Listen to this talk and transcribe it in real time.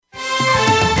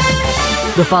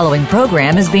The following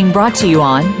program is being brought to you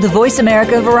on the Voice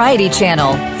America Variety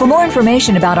Channel. For more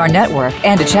information about our network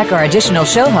and to check our additional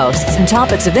show hosts and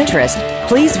topics of interest,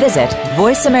 please visit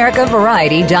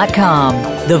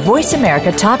voiceamericavariety.com. The Voice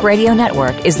America Talk Radio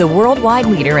Network is the worldwide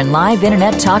leader in live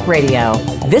Internet talk radio.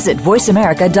 Visit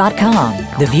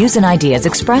voiceamerica.com. The views and ideas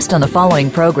expressed on the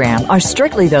following program are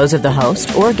strictly those of the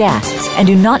host or guests and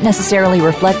do not necessarily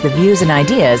reflect the views and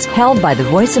ideas held by the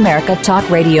Voice America Talk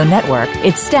Radio Network,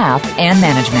 its staff, and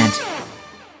management.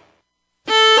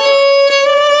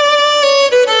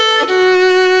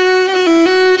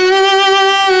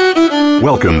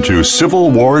 Welcome to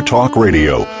Civil War Talk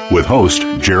Radio with host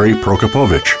Jerry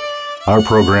Prokopowicz. Our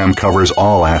program covers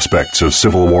all aspects of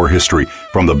Civil War history,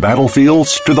 from the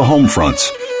battlefields to the home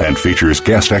fronts, and features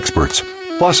guest experts,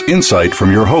 plus insight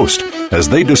from your host as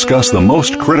they discuss the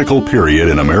most critical period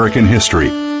in American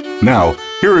history. Now,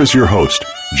 here is your host,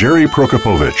 Jerry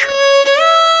Prokopowicz.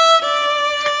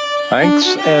 Thanks,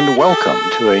 and welcome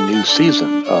to a new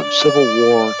season of Civil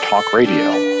War Talk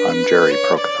Radio. I'm Jerry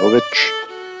Prokopowicz.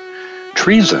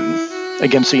 Treason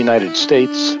against the United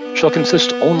States shall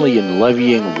consist only in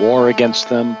levying war against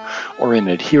them or in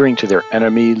adhering to their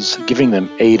enemies, giving them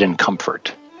aid and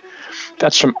comfort.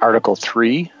 That's from Article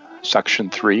 3, Section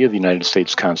 3 of the United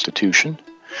States Constitution.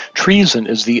 Treason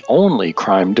is the only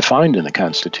crime defined in the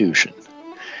Constitution.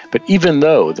 But even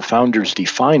though the founders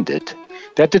defined it,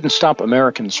 that didn't stop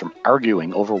Americans from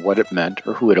arguing over what it meant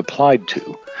or who it applied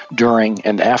to during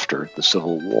and after the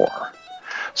Civil War.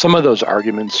 Some of those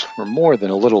arguments were more than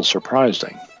a little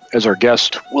surprising, as our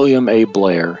guest William A.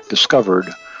 Blair discovered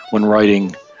when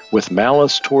writing With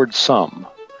Malice Toward Some,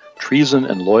 Treason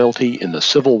and Loyalty in the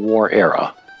Civil War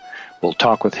Era. We'll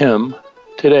talk with him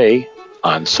today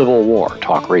on Civil War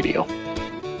Talk Radio.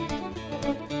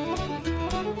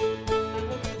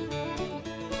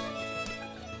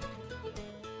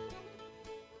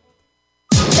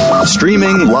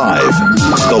 Streaming live,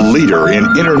 the leader in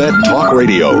Internet talk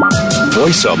radio,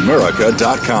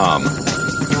 voiceamerica.com.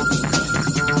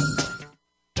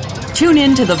 Tune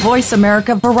in to the Voice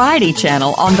America Variety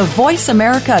channel on the Voice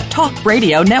America Talk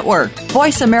Radio Network.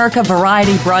 Voice America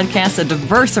Variety broadcasts a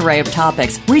diverse array of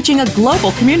topics, reaching a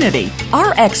global community.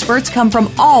 Our experts come from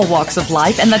all walks of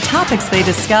life, and the topics they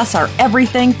discuss are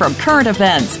everything from current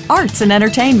events, arts and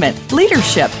entertainment,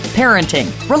 leadership,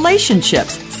 parenting,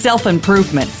 relationships,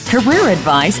 self-improvement, career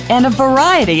advice, and a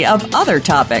variety of other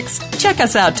topics. Check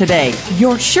us out today.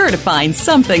 You're sure to find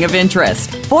something of interest.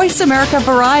 Voice America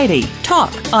Variety.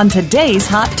 Talk on today's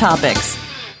hot topics.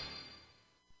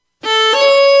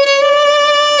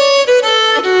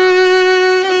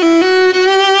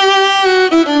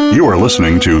 You are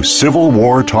listening to Civil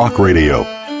War Talk Radio.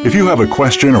 If you have a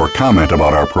question or comment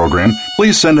about our program,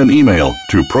 please send an email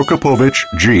to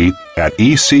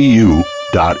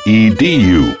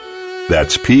prokopowiczg@ecu.edu.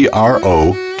 That's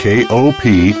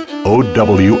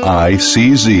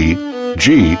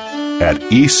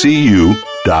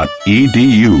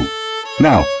PROKOPOWICZG@ecu.edu.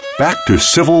 Now, back to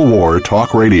Civil War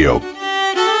Talk Radio.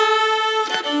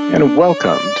 And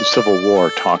welcome to Civil War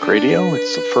Talk Radio.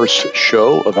 It's the first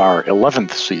show of our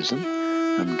 11th season.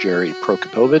 I'm Jerry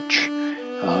Prokopowicz,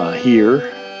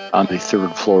 here on the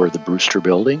third floor of the Brewster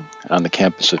Building on the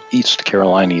campus of East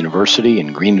Carolina University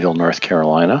in Greenville, North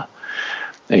Carolina,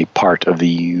 a part of the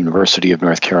University of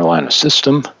North Carolina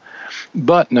system,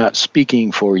 but not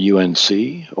speaking for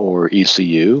UNC or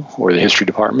ECU or the History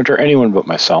Department or anyone but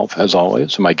myself, as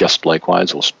always. My guest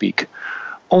likewise will speak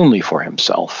only for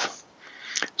himself.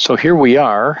 So here we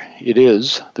are. It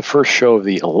is the first show of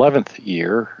the 11th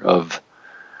year of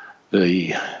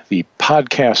the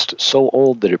podcast so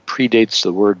old that it predates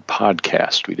the word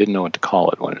podcast. We didn't know what to call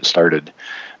it when it started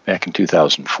back in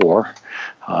 2004.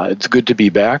 It's good to be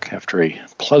back after a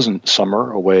pleasant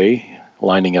summer away,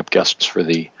 lining up guests for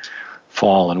the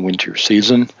fall and winter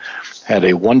season. Had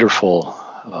a wonderful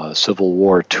Civil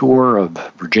War tour of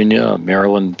Virginia,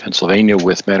 Maryland, Pennsylvania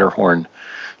with Matterhorn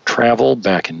Travel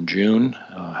back in June.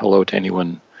 Hello to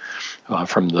anyone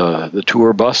from the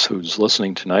tour bus who's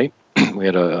listening tonight. We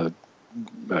had a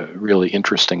really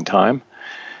interesting time.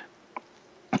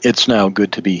 It's now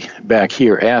good to be back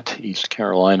here at East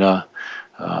Carolina,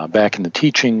 back in the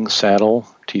teaching saddle,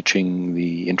 teaching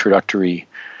the introductory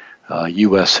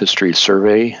U.S. History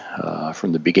Survey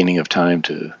from the beginning of time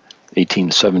to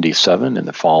 1877 in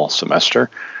the fall semester.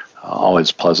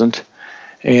 Always pleasant.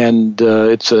 And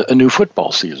it's a new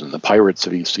football season. The Pirates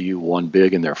of ECU won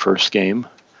big in their first game.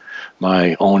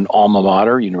 My own alma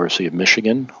mater, University of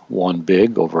Michigan, won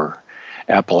big over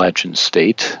Appalachian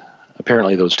State.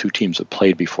 Apparently those two teams have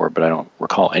played before, but I don't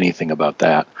recall anything about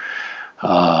that.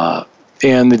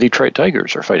 And the Detroit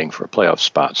Tigers are fighting for a playoff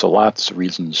spot. So lots of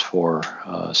reasons for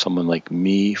someone like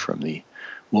me from the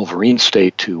Wolverine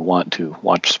State to want to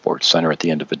watch SportsCenter at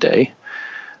the end of the day.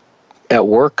 At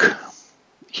work,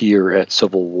 here at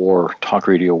Civil War Talk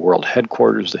Radio World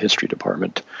Headquarters, the History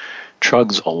Department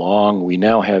chugs along. We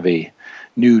now have a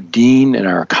new dean in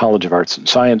our College of Arts and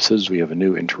Sciences. We have a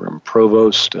new interim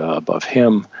provost above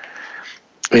him.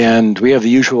 And we have the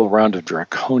usual round of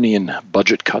draconian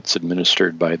budget cuts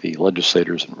administered by the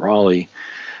legislators in Raleigh.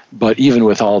 But even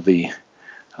with all the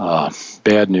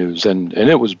bad news, and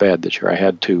it was bad this year, I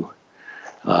had to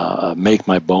make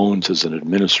my bones as an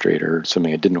administrator,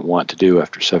 something I didn't want to do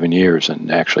after 7 years,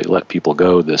 and actually let people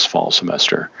go this fall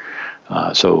semester.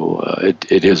 So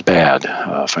it is bad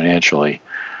financially.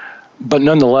 But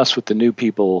nonetheless, with the new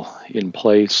people in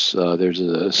place, there's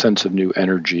a sense of new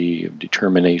energy, of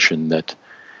determination that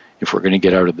if we're going to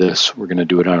get out of this, we're going to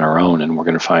do it on our own, and we're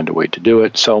going to find a way to do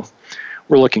it. So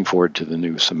we're looking forward to the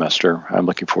new semester. I'm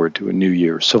looking forward to a new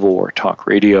year of Civil War Talk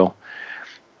Radio.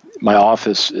 My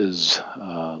office is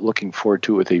looking forward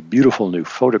to it with a beautiful new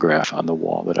photograph on the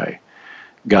wall that I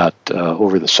got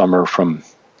over the summer from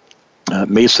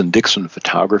Mason Dixon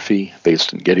Photography,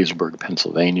 based in Gettysburg,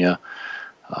 Pennsylvania.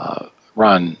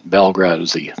 Ron Belgrad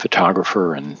is the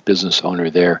photographer and business owner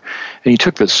there. And he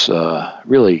took this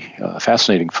really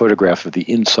fascinating photograph of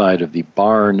the inside of the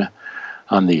barn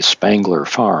on the Spangler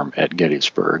Farm at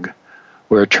Gettysburg,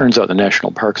 where it turns out the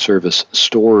National Park Service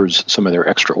stores some of their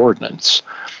extra ordnance.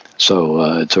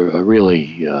 So it's a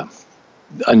really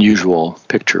unusual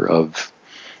picture of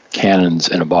cannons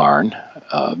in a barn,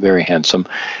 very handsome.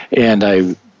 And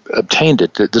I obtained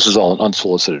it. This is all an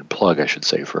unsolicited plug, I should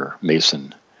say, for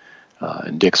Mason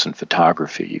and Dixon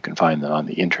Photography. You can find them on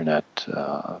the internet,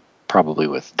 probably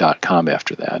with .com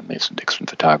after that, Mason Dixon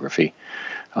Photography.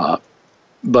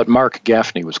 But Mark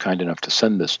Gaffney was kind enough to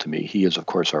send this to me. He is, of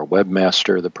course, our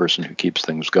webmaster, the person who keeps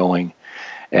things going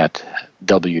at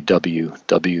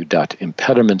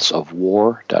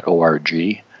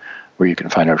www.impedimentsofwar.org, where you can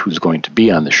find out who's going to be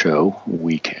on the show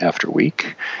week after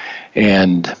week.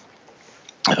 And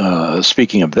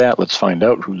speaking of that, let's find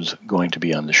out who's going to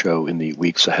be on the show in the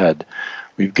weeks ahead.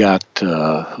 We've got,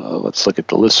 let's look at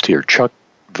the list here, Chuck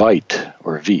Veit,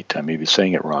 or Veit, I may be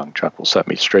saying it wrong. Chuck will set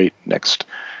me straight next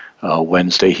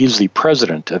Wednesday. He's the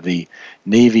president of the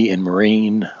Navy and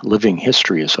Marine Living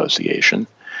History Association,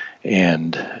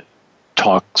 and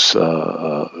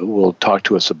will talk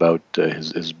to us about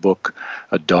his book,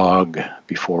 A Dog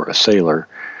Before a Sailor.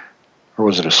 Or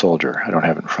was it a soldier? I don't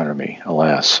have it in front of me,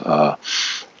 alas. A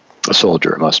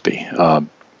soldier, it must be.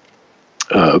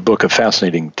 A book of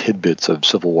fascinating tidbits of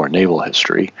Civil War naval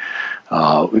history.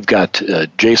 We've got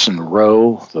Jason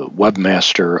Rowe, the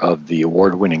webmaster of the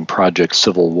award-winning project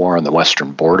Civil War on the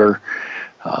Western Border,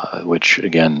 which,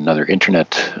 again, another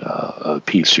internet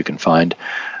piece you can find.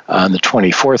 On the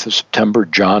 24th of September,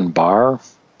 John Barr,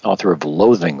 author of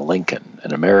Loathing Lincoln,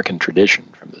 An American Tradition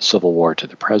from the Civil War to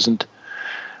the Present.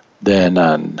 Then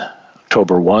on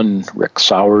October 1, Rick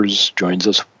Sowers joins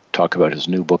us to talk about his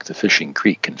new book, The Fishing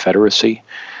Creek Confederacy.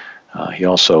 He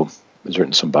also has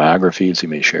written some biographies. He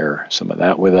may share some of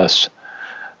that with us.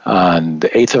 On the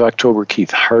 8th of October,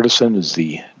 Keith Hardison is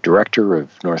the director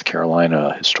of North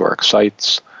Carolina Historic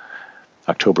Sites.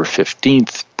 October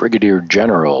 15th, Brigadier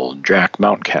General Jack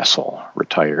Mountcastle,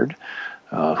 retired,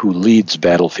 who leads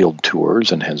battlefield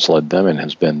tours and has led them and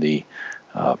has been the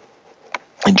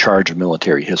in charge of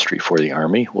military history for the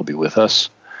Army, will be with us.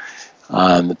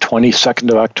 On the 22nd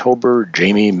of October,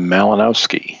 Jamie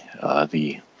Malinowski,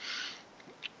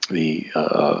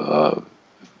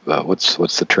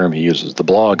 what's the term he uses? The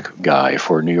blog guy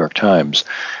for New York Times,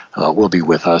 will be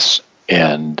with us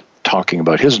and talking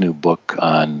about his new book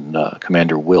on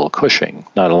Commander Will Cushing,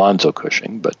 not Alonzo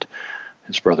Cushing, but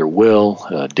his brother Will,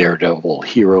 a daredevil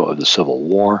hero of the Civil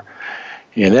War.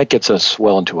 And that gets us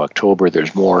well into October.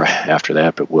 There's more after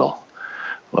that, but we'll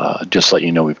just let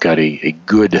you know we've got a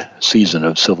good season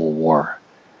of Civil War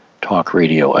talk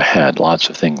radio ahead. Lots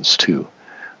of things to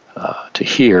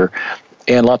hear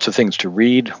and lots of things to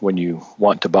read. When you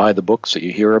want to buy the books that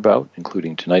you hear about,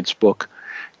 including tonight's book,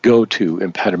 go to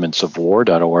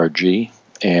impedimentsofwar.org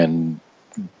and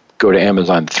go to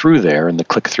Amazon through there, and the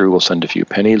click-through will send a few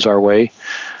pennies our way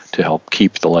to help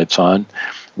keep the lights on.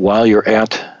 While you're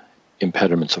at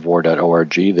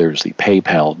impedimentsofwar.org, there's the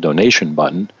PayPal donation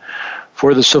button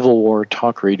for the Civil War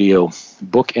Talk Radio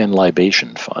Book and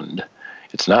Libation Fund.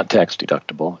 It's not tax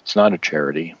deductible. It's not a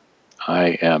charity.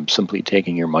 I am simply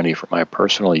taking your money for my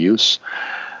personal use,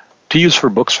 to use for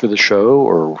books for the show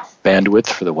or bandwidth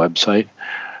for the website.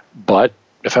 But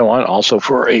if I want, also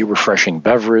for a refreshing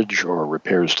beverage or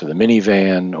repairs to the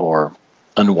minivan or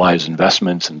unwise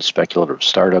investments and speculative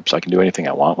startups. I can do anything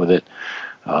I want with it.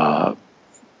 I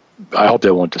hope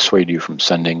that won't dissuade you from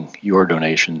sending your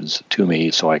donations to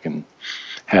me so I can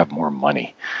have more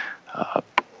money.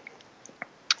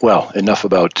 Well, enough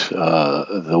about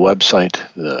the website,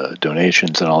 the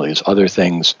donations, and all these other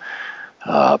things.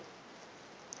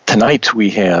 Tonight we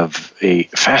have a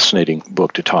fascinating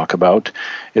book to talk about.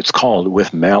 It's called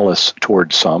With Malice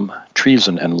Toward Some,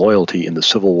 Treason and Loyalty in the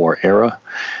Civil War Era.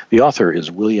 The author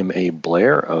is William A.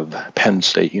 Blair of Penn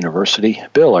State University.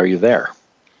 Bill, are you there?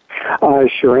 I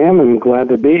sure am, and glad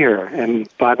to be here. And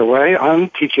by the way, I'm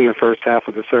teaching the first half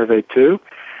of the survey too,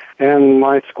 and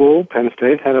my school, Penn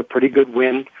State, had a pretty good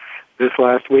win this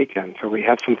last weekend, so we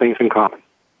have some things in common.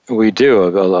 We do.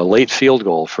 A late field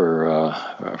goal for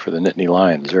the Nittany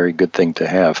Lions. Very good thing to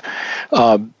have.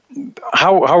 How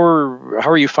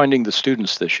are you finding the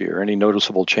students this year? Any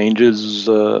noticeable changes?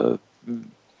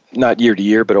 Not year to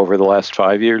year, but over the last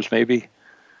 5 years, maybe.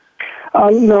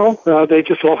 No, they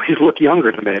just always look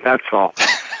younger to me. That's all.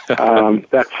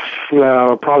 That's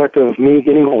a product of me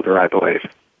getting older, I believe.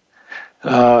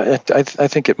 I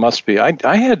think it must be.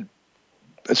 I had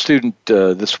a student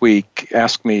this week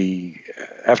ask me,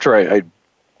 after I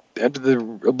had the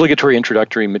obligatory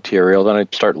introductory material, then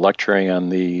I'd start lecturing on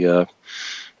the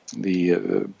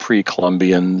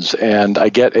pre-Columbians, and I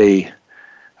get the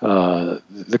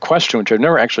question, which I've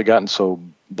never actually gotten so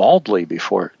baldly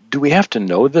before: do we have to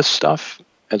know this stuff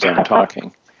as I'm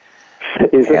talking?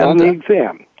 Is it on the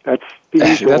exam? That's the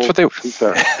usual. That's what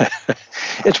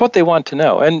it's what they want to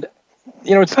know, and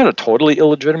it's not a totally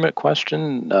illegitimate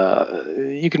question.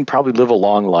 You can probably live a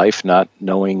long life not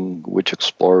knowing which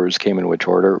explorers came in which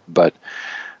order, but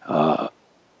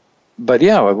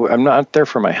yeah, I'm not there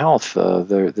for my health.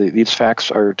 These facts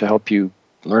are to help you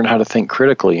learn how to think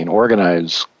critically and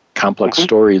organize complex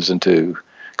stories into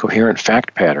coherent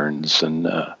fact patterns. And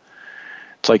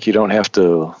it's like you don't have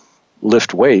to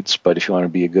lift weights, but if you want to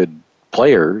be a good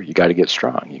player, you got to get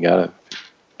strong. You don't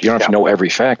have to know every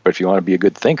fact, but if you want to be a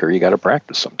good thinker, you got to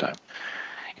practice sometime.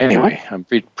 Anyway, I'm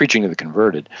preaching to the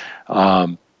converted.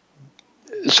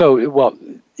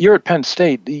 So, you're at Penn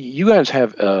State. You guys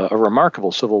have a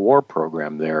remarkable Civil War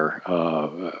program there.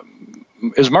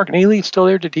 Is Mark Neely still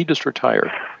there? Did he just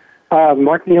retire?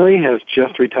 Mark Neely has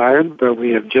just retired, but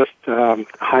we have just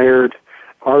hired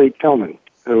Ari Tillman,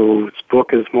 whose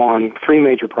book has won 3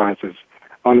 major prizes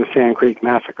on the Sand Creek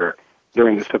Massacre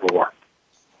during the Civil War.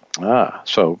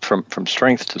 So from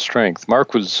strength to strength.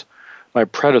 Mark was my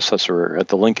predecessor at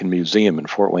the Lincoln Museum in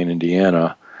Fort Wayne,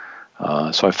 Indiana.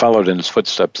 So I followed in his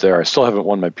footsteps there. I still haven't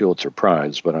won my Pulitzer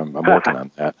Prize, but I'm working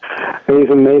on that. He's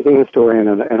an amazing historian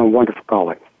and a wonderful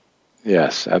colleague.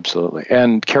 Yes, absolutely.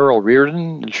 And Carol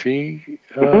Reardon, is she?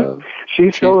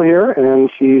 She's still here, and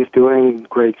she's doing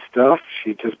great stuff.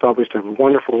 She just published a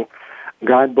wonderful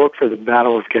guidebook for the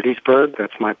Battle of Gettysburg.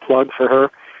 That's my plug for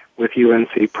her with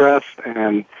UNC Press,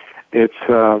 and it's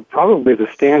probably the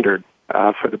standard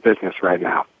for the business right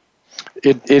now.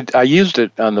 I used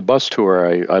it on the bus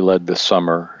tour I led this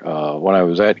summer when I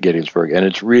was at Gettysburg, and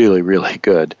it's really, really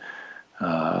good.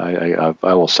 I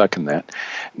will second that.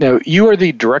 Now, you are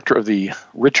the director of the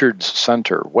Richards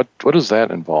Center. What does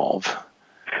that involve?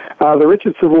 The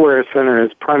Richards Civil War Center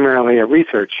is primarily a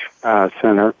research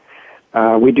center.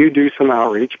 We do some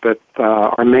outreach, but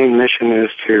our main mission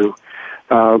is to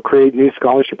create new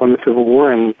scholarship on the Civil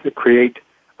War and to create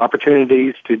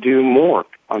opportunities to do more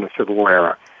on the Civil War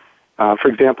era. For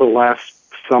example, last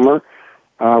summer,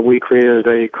 we created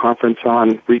a conference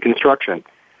on Reconstruction,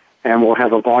 and we'll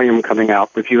have a volume coming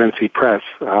out with UNC Press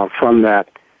from that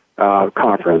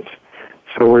conference.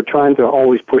 So we're trying to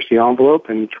always push the envelope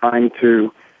and trying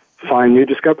to find new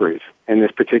discoveries in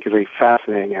this particularly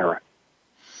fascinating era.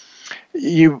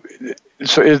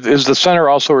 So is the center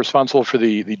also responsible for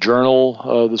the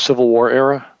journal, the Civil War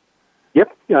Era?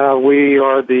 Yep. We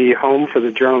are the home for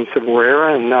the Journal of the Civil War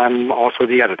Era, and I'm also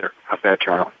the editor of that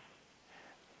journal.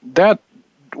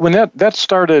 When that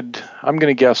started, I'm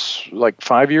going to guess like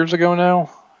 5 years ago now?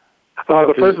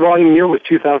 The first volume year was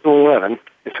 2011,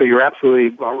 so you're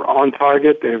absolutely on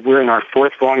target. We're in our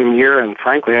 4th volume year, and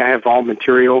frankly, I have all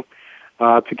material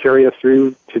to carry us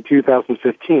through to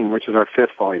 2015, which is our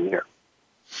 5th volume year.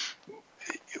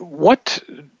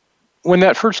 When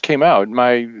that first came out,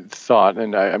 my thought,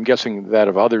 and I'm guessing that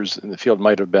of others in the field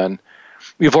might have been,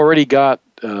 we've already got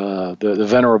the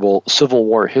venerable Civil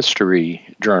War History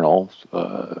Journal,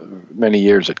 many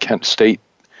years at Kent State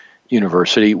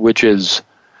University, which is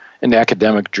an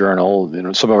academic journal.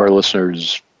 Some of our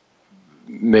listeners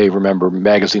may remember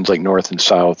magazines like North and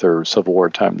South or Civil War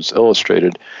Times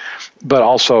Illustrated, but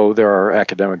also there are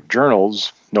academic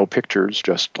journals, no pictures,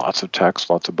 just lots of text,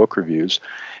 lots of book reviews.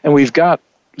 And we've got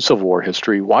Civil War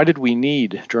history. Why did we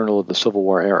need Journal of the Civil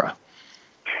War Era?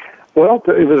 Well,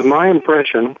 it was my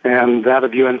impression, and that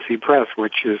of UNC Press,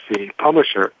 which is the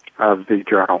publisher of the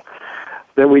journal,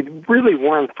 that we really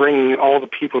weren't bringing all the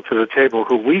people to the table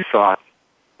who we thought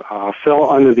fell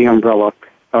under the umbrella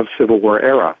of Civil War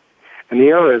era. And the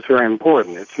era is very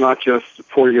important. It's not just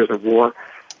 4 years of war.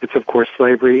 It's, of course,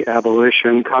 slavery,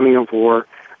 abolition, coming of war,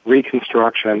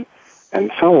 Reconstruction,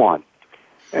 and so on.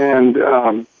 And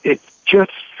it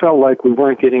just felt like we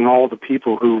weren't getting all the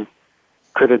people who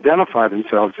could identify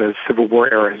themselves as Civil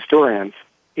War era historians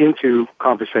into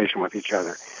conversation with each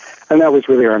other. And that was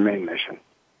really our main mission.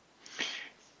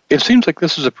 It seems like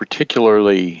this is a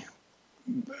particularly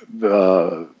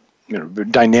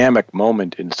dynamic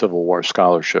moment in Civil War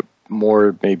scholarship,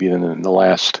 more maybe than in the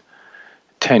last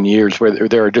 10 years, where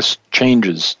there are just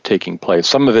changes taking place.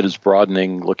 Some of it is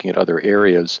broadening, looking at other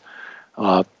areas.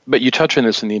 But you touch on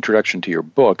this in the introduction to your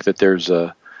book, that there's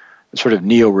a sort of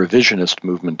neo-revisionist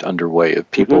movement underway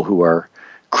of people who are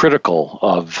critical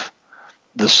of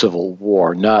the Civil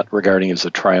War, not regarding it as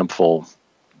a triumphal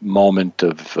moment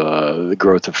of the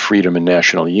growth of freedom and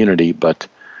national unity, but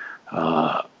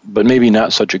maybe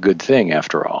not such a good thing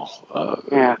after all.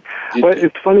 Yeah, well,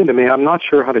 it's funny to me. I'm not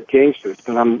sure how to gauge this,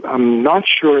 but I'm not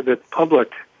sure that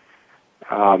public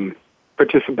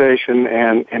participation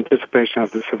and anticipation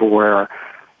of the Civil War era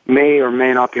may or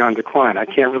may not be on decline. I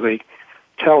can't really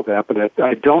tell that, but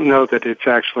I don't know that it's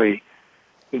actually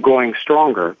going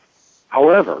stronger.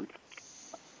 However,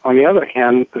 on the other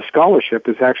hand, the scholarship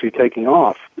is actually taking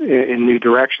off in new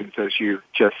directions, as you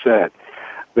just said.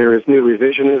 There is new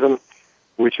revisionism,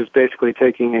 which is basically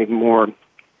taking a more,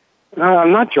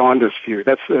 not jaundiced view,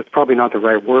 that's probably not the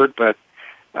right word, but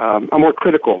a more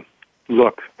critical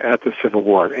look at the Civil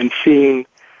War and seeing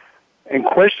and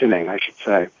questioning, I should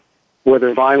say,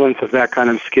 whether violence of that kind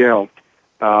of scale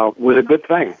was a good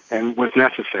thing and was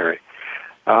necessary.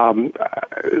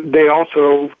 They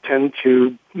also tend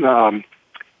to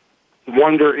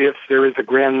wonder if there is a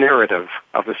grand narrative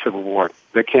of the Civil War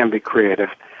that can be creative.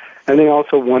 And they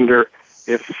also wonder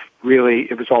if really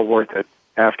it was all worth it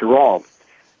after all.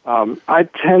 I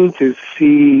tend to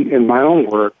see in my own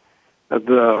work the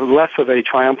less of a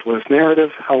triumphalist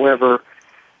narrative. However,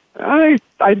 I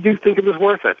do think it was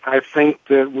worth it. I think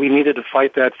that we needed to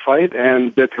fight that fight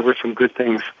and that there were some good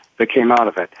things that came out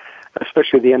of it,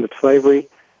 especially the end of slavery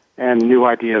and new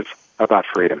ideas about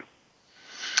freedom.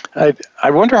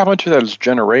 I wonder how much of that is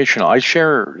generational. I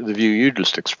share the view you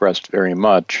just expressed very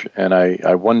much, and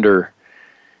I wonder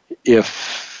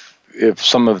if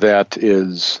some of that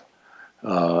is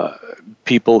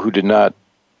people who did not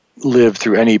live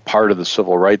through any part of the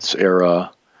civil rights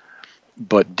era,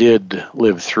 but did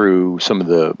live through some of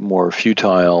the more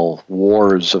futile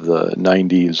wars of the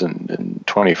 90s and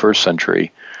 21st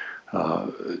century,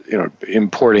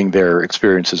 importing their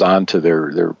experiences onto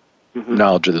their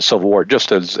knowledge of the Civil War,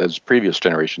 just as previous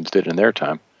generations did in their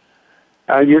time.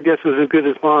 Your guess is as good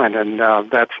as mine, and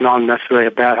that's not necessarily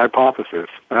a bad hypothesis.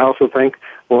 I also think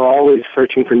we're always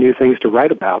searching for new things to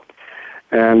write about.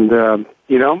 And,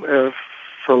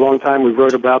 for a long time we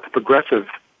wrote about the progressive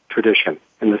tradition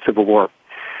in the Civil War.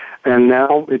 And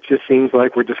now it just seems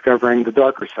like we're discovering the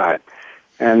darker side.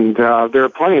 And there are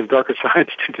plenty of darker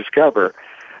sides to discover.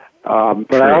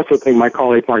 But I also think my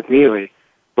colleague Mark Neely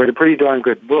wrote a pretty darn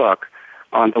good book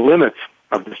on the limits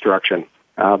of destruction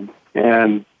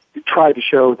and tried to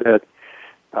show that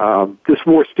this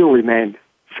war still remained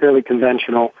fairly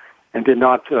conventional and did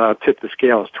not tip the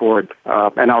scales toward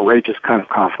an outrageous kind of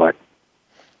conflict.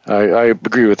 I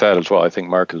agree with that as well. I think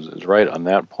Mark is right on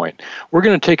that point. We're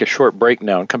going to take a short break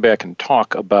now and come back and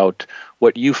talk about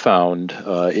what you found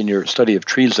in your study of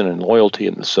treason and loyalty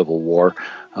in the Civil War.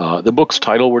 The book's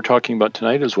title we're talking about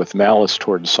tonight is With Malice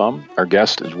Toward Some. Our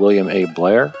guest is William A.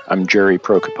 Blair. I'm Jerry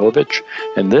Prokopowicz,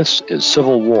 and this is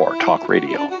Civil War Talk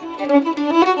Radio.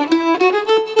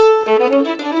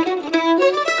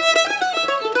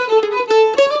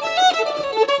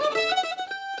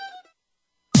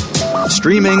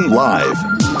 Streaming live,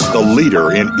 the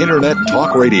leader in Internet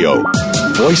talk radio,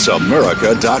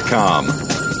 VoiceAmerica.com.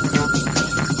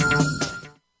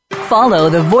 Follow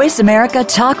the Voice America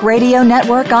Talk Radio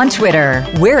Network on Twitter.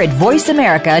 We're at Voice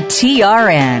America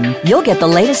TRN. You'll get the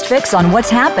latest fix on what's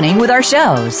happening with our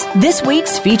shows, this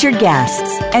week's featured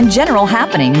guests, and general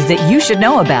happenings that you should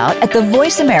know about at the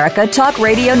Voice America Talk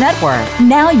Radio Network.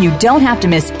 Now you don't have to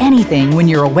miss anything when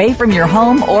you're away from your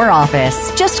home or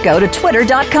office. Just go to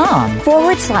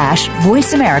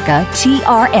twitter.com/Voice America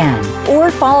TRN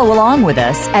or follow along with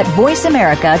us at Voice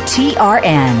America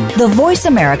TRN. The Voice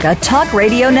America Talk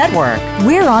Radio Network.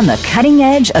 We're on the cutting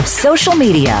edge of social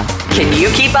media. Can you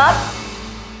keep up?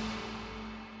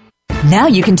 Now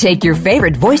you can take your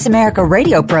favorite Voice America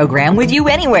radio program with you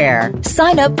anywhere.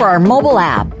 Sign up for our mobile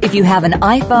app if you have an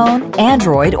iPhone,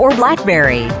 Android, or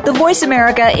BlackBerry. The Voice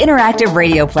America Interactive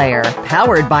Radio Player,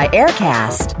 powered by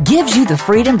Aircast, gives you the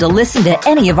freedom to listen to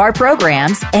any of our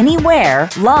programs anywhere,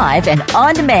 live and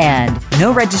on demand.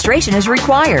 No registration is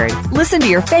required. Listen to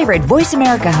your favorite Voice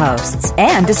America hosts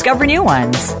and discover new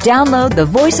ones. Download the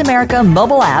Voice America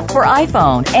mobile app for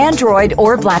iPhone, Android,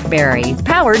 or BlackBerry,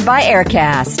 powered by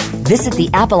Aircast. Visit the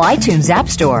Apple iTunes App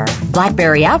Store,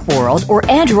 BlackBerry App World, or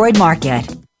Android Market.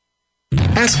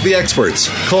 Ask the experts.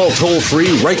 Call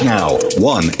toll-free right now,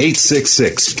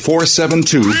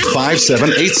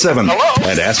 1-866-472-5787.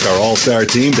 And ask our All-Star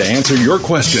team to answer your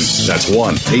question. That's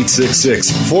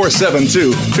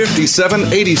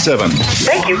 1-866-472-5787.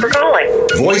 Thank you for calling.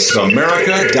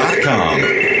 VoiceAmerica.com.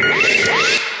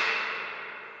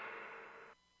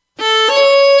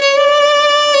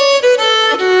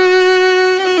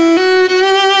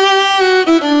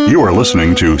 You are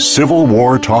listening to Civil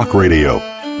War Talk Radio.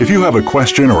 If you have a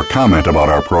question or comment about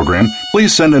our program,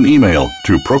 please send an email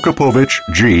to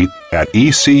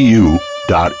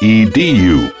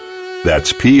prokopovic@ecu.edu.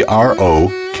 That's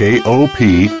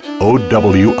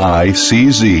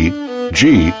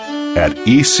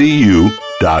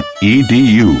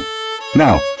PROKOPOWICG@ecu.edu.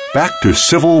 Now, back to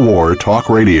Civil War Talk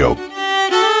Radio.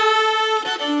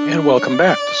 And welcome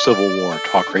back to Civil War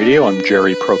Talk Radio. I'm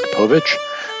Jerry Prokopowicz,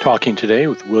 talking today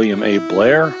with William A.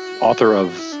 Blair, author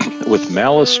of With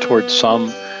Malice Toward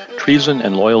Some, Treason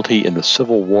and Loyalty in the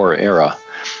Civil War Era.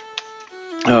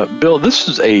 Bill, this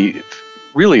is a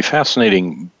really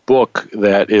fascinating book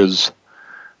that is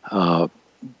about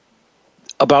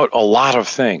a lot of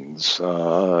things.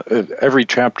 Every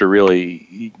chapter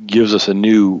really gives us a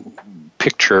new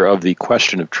picture of the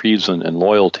question of treason and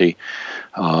loyalty.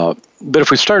 But if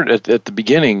we start at the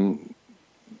beginning,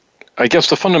 I guess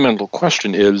the fundamental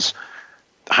question is,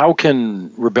 how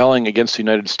can rebelling against the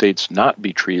United States not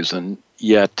be treason,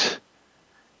 yet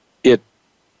it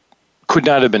could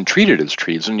not have been treated as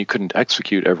treason? You couldn't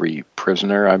execute every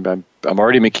prisoner. I'm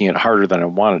already making it harder than I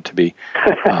want it to be.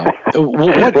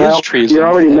 What is treason? You're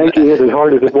already making it as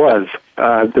hard as it was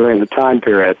during the time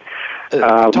period.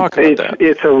 Talk about that.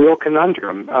 It's a real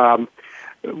conundrum.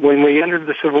 When we entered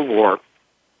the Civil War,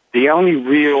 the only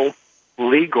real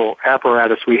legal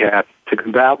apparatus we had to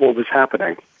combat what was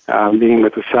happening, being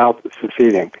with the South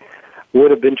seceding,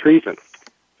 would have been treason.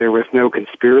 There was no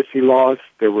conspiracy laws.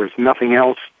 There was nothing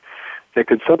else that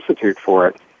could substitute for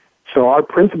it. So our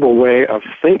principal way of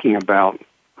thinking about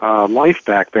life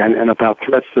back then and about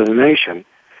threats to the nation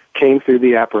came through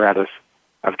the apparatus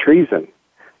of treason.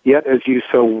 Yet, as you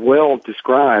so well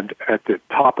described at the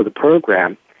top of the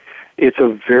program, it's a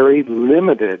very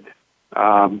limited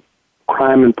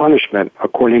crime and punishment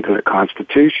according to the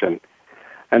Constitution.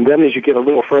 And then as you get a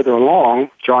little further along,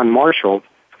 John Marshall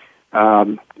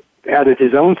added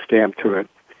his own stamp to it,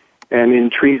 and in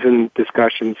treason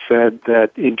discussions said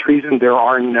that in treason there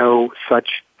are no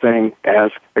such thing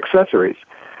as accessories.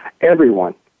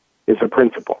 Everyone is a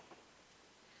principal.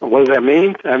 What does that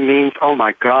mean? That means, oh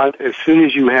my God, as soon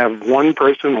as you have one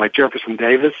person like Jefferson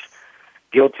Davis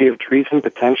guilty of treason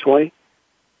potentially,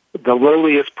 the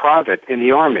lowliest private in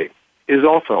the Army is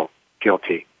also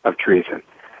guilty of treason.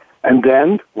 And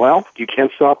then, well, you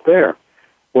can't stop there.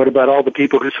 What about all the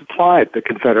people who supplied the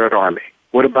Confederate Army?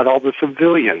 What about all the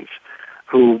civilians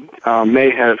who may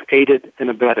have aided and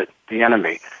abetted the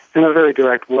enemy in a very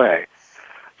direct way?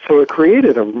 So it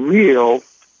created a real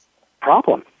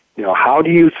problem. You know, how do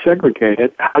you segregate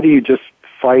it? How do you just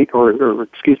fight or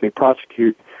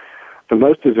prosecute the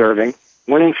most deserving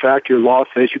when, in fact, your law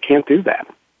says you can't do that?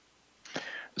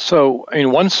 So, I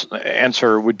mean, one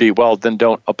answer would be, well, then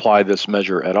don't apply this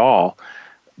measure at all.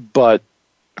 But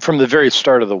from the very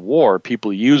start of the war,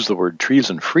 people use the word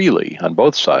treason freely on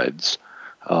both sides.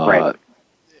 Right.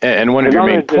 And one of your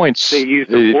main points... They use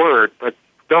the word, but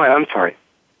go ahead, I'm sorry.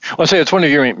 I'll say it's one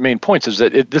of your main points is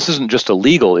that this isn't just a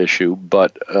legal issue,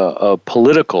 but a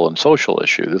political and social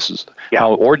issue. This is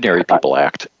how ordinary people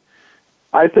act.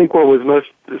 I think what was most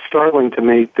startling to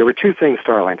me, there were two things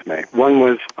startling to me. One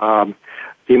was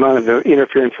the amount of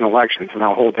interference in elections, and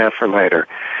I'll hold that for later.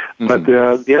 Mm-hmm.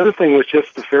 But the other thing was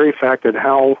just the very fact that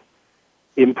how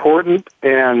important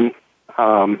and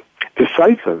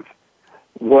decisive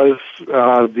was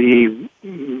the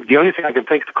only thing I can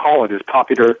think to call it is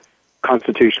popular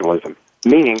constitutionalism,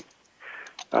 meaning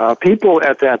people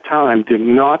at that time did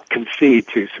not concede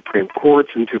to Supreme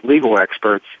Courts and to legal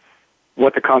experts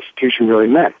what the Constitution really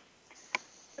meant.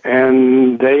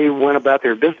 And they went about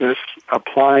their business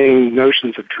applying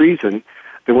notions of treason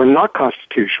that were not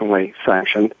constitutionally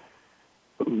sanctioned,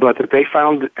 but that they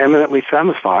found eminently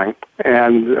satisfying,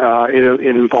 and it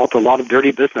involved a lot of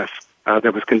dirty business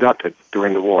that was conducted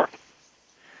during the war.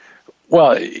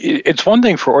 Well, it's one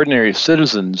thing for ordinary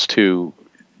citizens to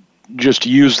just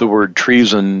use the word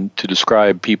treason to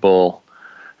describe people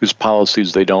whose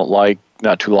policies they don't like.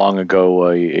 Not too long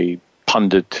ago, a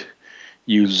pundit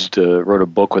wrote a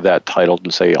book with that title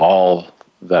to say all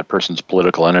that person's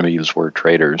political enemies were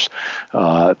traitors.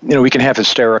 We can have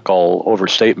hysterical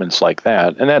overstatements like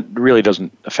that, and that really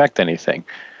doesn't affect anything.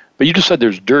 But you just said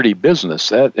there's dirty business.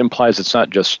 That implies it's not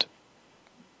just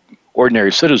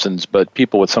ordinary citizens, but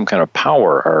people with some kind of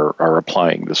power are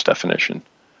applying this definition.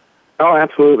 Oh,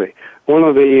 absolutely. One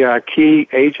of the key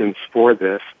agents for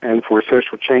this and for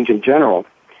social change in general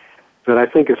that I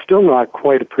think is still not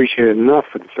quite appreciated enough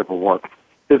for the Civil War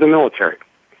is the military.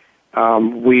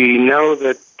 We know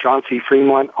that John C.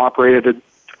 Fremont operated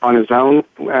on his own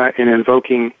in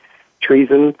invoking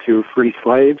treason to free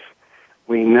slaves.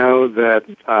 We know that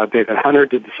David Hunter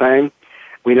did the same.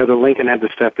 We know that Lincoln had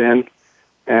to step in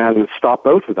and stop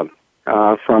both of them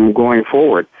from going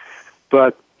forward.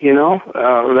 But,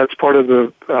 that's part of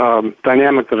the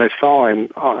dynamic that I saw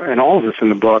in all of this in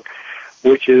the book,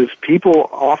 which is people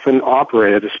often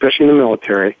operated, especially in the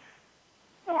military,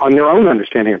 on their own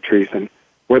understanding of treason,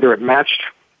 whether it matched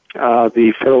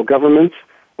the federal government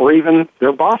or even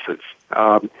their bosses.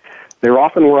 They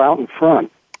often were out in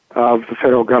front of the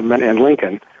federal government and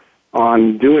Lincoln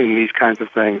on doing these kinds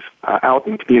of things out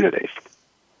in communities.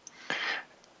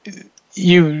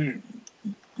 You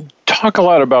talk a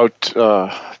lot about,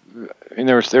 and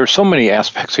there are so many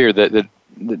aspects here that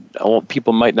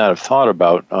people might not have thought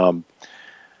about.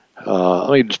 Let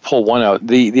me just pull one out.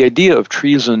 The idea of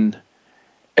treason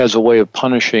as a way of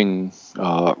punishing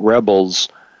rebels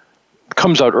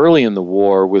comes out early in the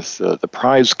war with the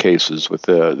prize cases, with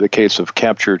the case of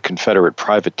captured Confederate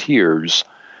privateers,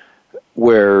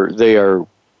 where they are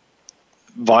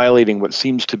violating what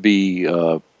seems to be,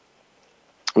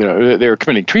 they're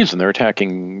committing treason. They're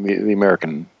attacking the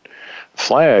American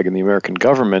flag and the American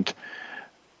government,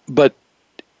 but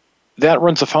that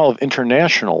runs afoul of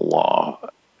international law.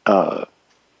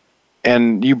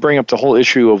 And you bring up the whole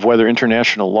issue of whether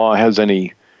international law has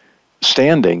any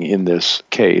standing in this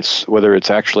case, whether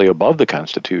it's actually above the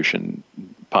Constitution,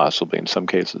 possibly in some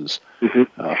cases. Mm-hmm.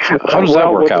 How does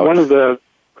that work out? One of the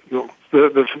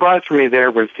surprise for me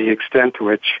there was the extent to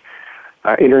which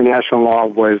international law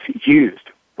was used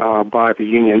by the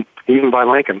Union, even by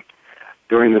Lincoln,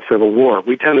 during the Civil War.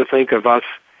 We tend to think of us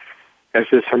as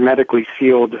this hermetically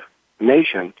sealed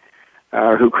nation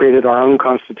who created our own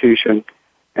Constitution,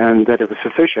 and that it was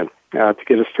sufficient to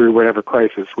get us through whatever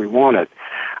crisis we wanted.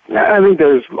 I think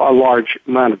there's a large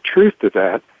amount of truth to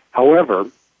that. However,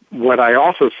 what I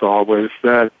also saw was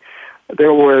that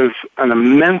there was an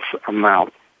immense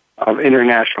amount of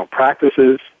international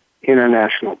practices,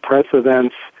 international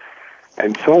precedents,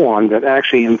 and so on that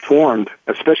actually informed,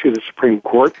 especially the Supreme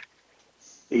Court,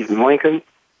 even Lincoln,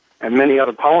 and many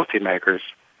other policymakers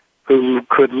who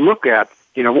could look at,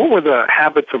 what were the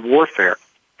habits of warfare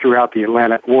throughout the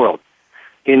Atlantic world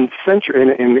in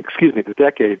the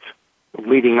decades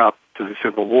leading up to the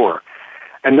Civil War.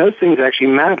 And those things actually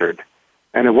mattered.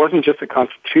 And it wasn't just the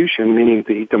Constitution, meaning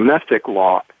the domestic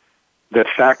law, that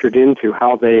factored into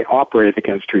how they operated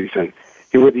against treason.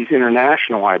 It were these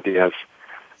international ideas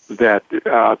that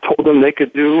told them they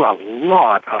could do a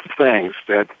lot of things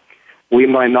that we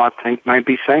might not think might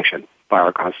be sanctioned by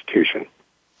our Constitution.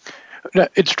 Now,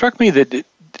 it struck me that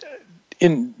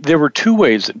there were two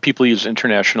ways that people used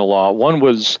international law. One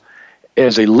was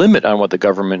as a limit on what the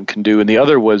government can do, and the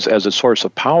other was as a source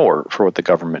of power for what the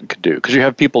government could do. Because you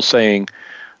have people saying,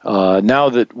 now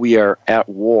that we are at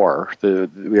war,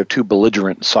 we have two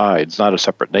belligerent sides, not a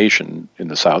separate nation in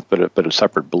the South, but a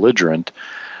separate belligerent.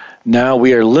 Now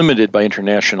we are limited by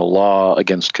international law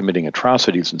against committing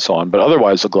atrocities and so on, but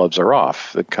otherwise the gloves are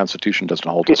off. The Constitution doesn't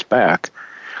hold us back.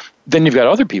 Then you've got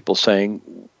other people saying,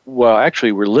 well,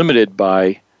 actually, we're limited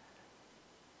by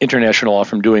international law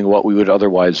from doing what we would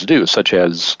otherwise do, such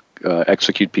as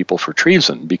execute people for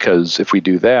treason, because if we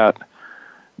do that,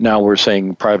 now we're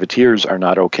saying privateers are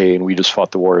not okay, and we just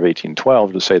fought the War of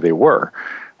 1812 to say they were.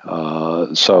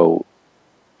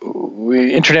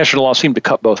 International law seemed to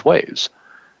cut both ways.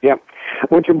 Yeah.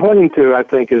 What you're pointing to, I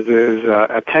think, is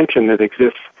a tension that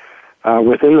exists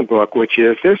within the book, which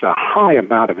is there's a high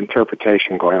amount of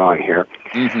interpretation going on here.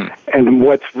 Mm-hmm. And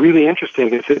what's really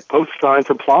interesting is that both sides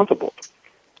are plausible.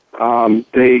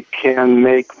 They can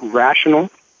make rational,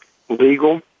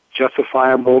 legal,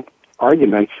 justifiable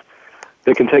arguments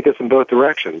that can take us in both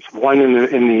directions. One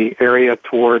in the area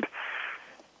toward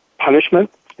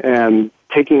punishment and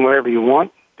taking whatever you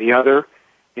want. The other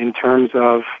in terms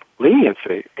of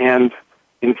leniency and,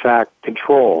 in fact,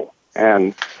 control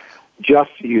and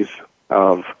just use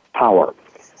of power.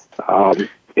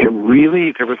 There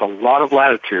was a lot of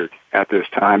latitude at this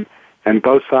time, and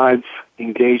both sides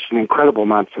engaged in incredible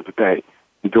amounts of debate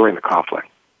during the conflict.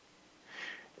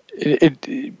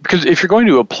 Because if you're going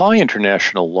to apply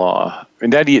international law,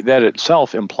 and that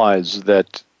itself implies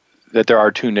that there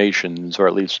are two nations, or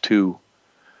at least two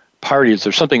parties.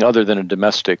 There's something other than a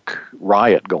domestic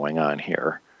riot going on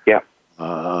here. Yeah.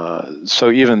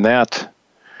 So even that,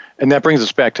 and that brings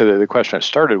us back to the question I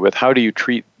started with: how do you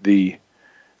treat the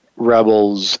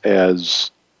rebels as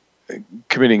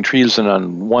committing treason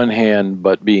on one hand,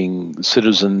 but being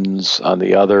citizens on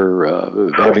the other,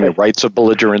 having the rights of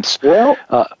belligerents? Well,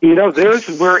 there's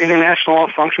where international law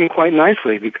functioned quite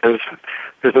nicely, because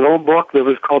there's an old book that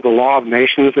was called The Law of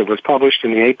Nations that was published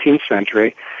in the 18th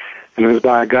century, and it was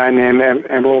by a guy named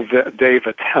Admiral de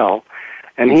Vattel,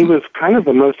 and he was kind of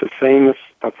the most famous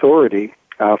authority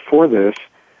for this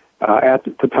at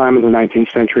the time of the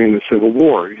 19th century in the Civil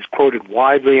War. He's quoted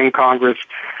widely in Congress,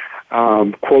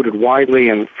 quoted widely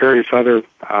in various other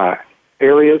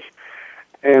areas.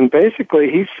 And basically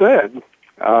he said,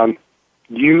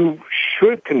 you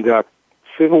should conduct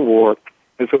civil war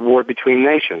as a war between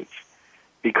nations.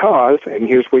 Because, and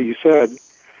here's what you said,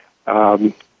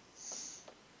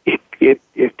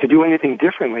 if to do anything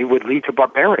differently would lead to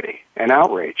barbarity and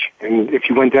outrage. And if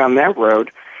you went down that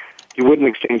road, you wouldn't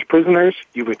exchange prisoners,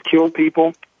 you would kill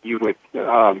people, you would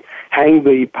hang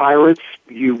the pirates,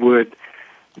 you would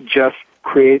just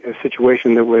create a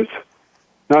situation that was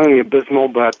not only abysmal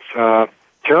but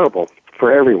terrible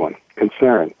for everyone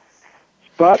concerned.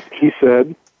 But, he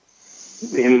said,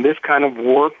 in this kind of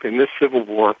war, in this civil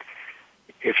war,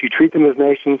 if you treat them as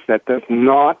nations, that does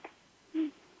not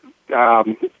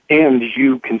end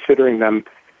you considering them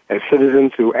as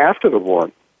citizens who, after the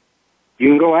war, you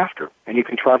can go after, and you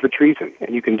can try for treason,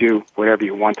 and you can do whatever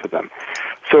you want to them.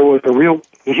 So it's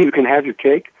you can have your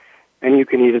cake, and you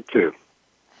can eat it too.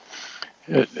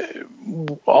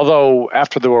 Although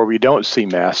after the war we don't see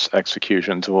mass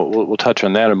executions, we'll touch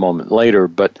on that a moment later,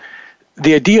 but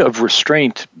the idea of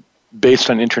restraint based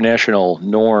on international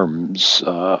norms,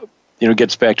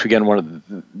 gets back to, again, one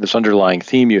of this underlying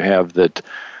theme you have that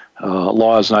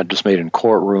law is not just made in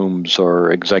courtrooms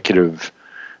or executive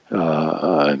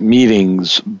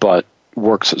meetings, but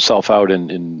works itself out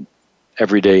in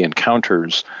everyday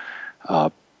encounters.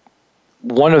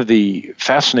 One of the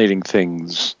fascinating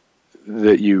things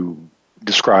that you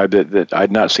described that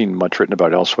I'd not seen much written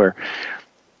about elsewhere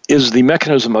is the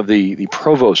mechanism of the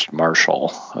provost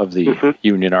marshal of the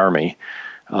Union Army,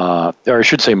 or I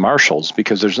should say marshals,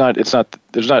 because there's not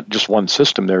just one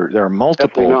system. There are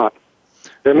multiple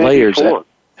layers.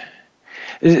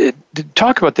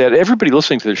 Talk about that. Everybody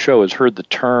listening to the show has heard the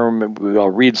term. We all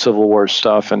read Civil War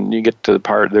stuff, and you get to the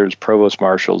part, there's provost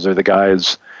marshals. They're the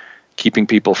guys keeping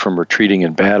people from retreating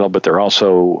in battle, but they're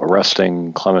also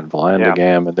arresting Clement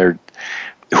Vallandigham. And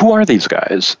who are these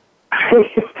guys?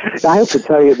 I have to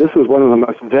tell you, this was one of the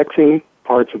most vexing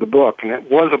parts of the book, and it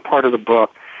was a part of the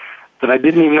book that I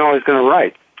didn't even know I was going to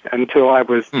write until I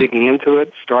was digging into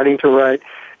it, starting to write,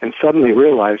 and suddenly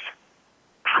realized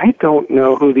I don't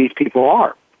know who these people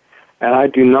are, and I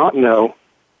do not know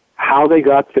how they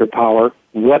got their power,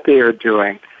 what they are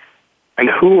doing, and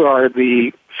who are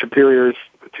the superiors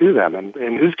to them, and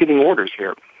who's getting orders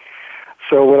here.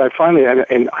 So what I finally,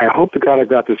 and I hope to God I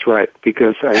got this right,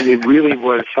 because it really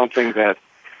was something that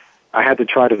I had to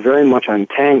try to very much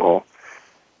untangle,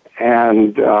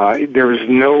 and there was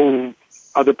no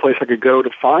other place I could go to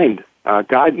find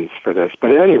guidance for this.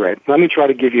 But at any rate, let me try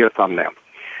to give you a thumbnail.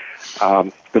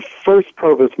 The first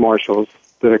provost marshals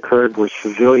that occurred were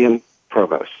civilian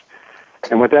provosts.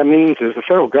 And what that means is the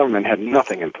federal government had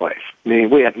nothing in place.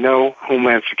 Meaning we had no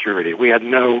Homeland Security. We had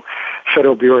no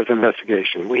Federal Bureau of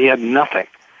Investigation. We had nothing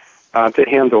to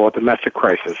handle a domestic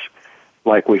crisis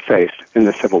like we faced in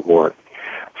the Civil War.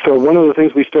 So one of the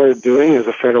things we started doing as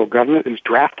a federal government is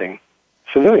drafting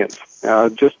civilians,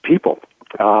 just people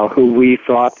who we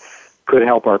thought could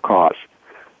help our cause.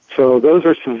 So those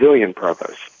are civilian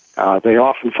provosts. They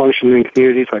often function in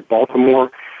communities like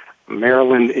Baltimore,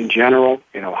 Maryland in general,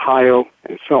 in Ohio,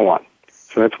 and so on.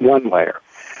 So that's one layer.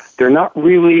 They're not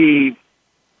really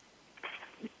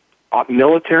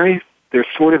military. They're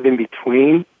sort of in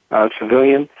between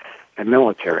civilian and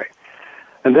military.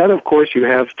 And then, of course, you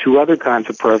have two other kinds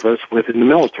of provosts within the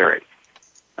military.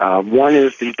 One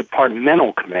is the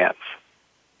departmental commands.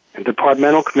 And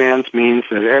departmental commands means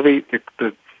that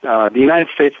the United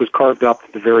States was carved up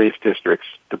into various districts,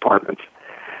 departments.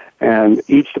 And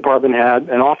each department had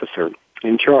an officer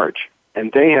in charge.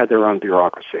 And they had their own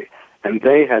bureaucracy. And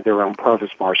they had their own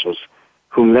provost marshals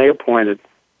whom they appointed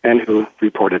and who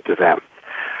reported to them.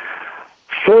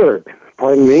 Third,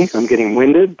 pardon me, I'm getting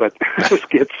winded, but this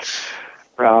gets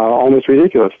almost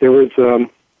ridiculous. There was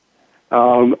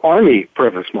Army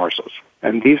provost marshals,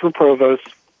 and these were provosts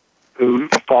who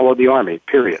followed the Army,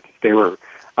 period. They were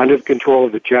under the control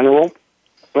of the general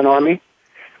of an army,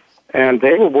 and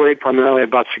they were worried primarily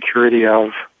about security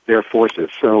of their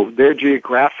forces. So their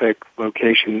geographic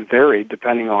location varied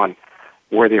depending on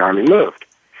where the Army moved.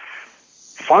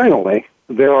 Finally,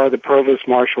 there are the provost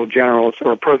marshal generals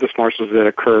or provost marshals that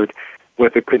occurred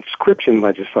with the conscription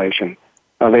legislation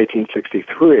of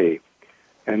 1863.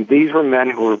 And these were men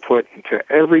who were put into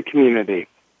every community,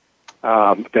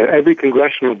 every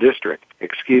congressional district,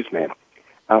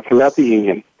 throughout the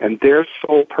Union. And their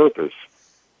sole purpose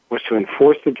was to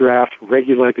enforce the draft,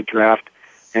 regulate the draft,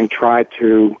 and try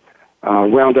to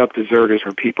round up deserters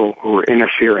or people who were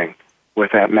interfering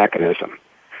with that mechanism.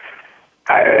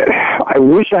 I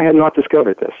wish I had not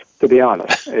discovered this, to be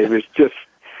honest. It was just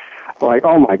like,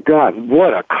 oh my God,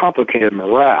 what a complicated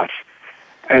morass.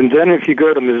 And then if you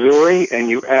go to Missouri and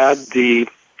you add the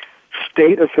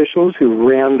state officials who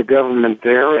ran the government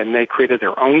there and they created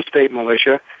their own state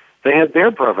militia, they had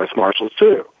their provost marshals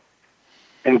too.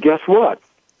 And guess what?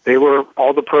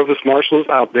 All the provost marshals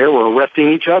out there were arresting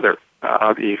each other,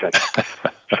 even.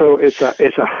 So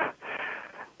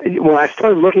when I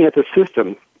started looking at the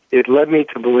system, it led me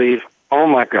to believe, oh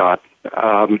my God,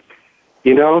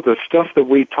 the stuff that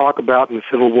we talk about in the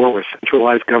Civil War with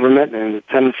centralized government and the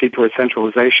tendency toward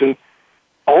centralization,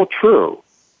 all true.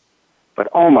 But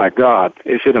oh my God,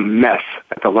 is it a mess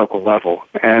at the local level?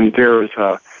 And there is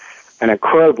an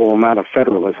incredible amount of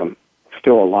federalism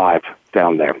still alive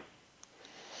down there.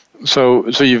 So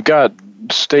you've got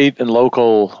state and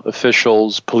local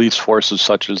officials, police forces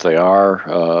such as they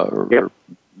are, yep.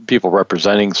 People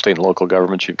representing state and local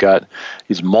governments. You've got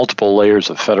these multiple layers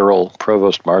of federal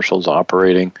provost marshals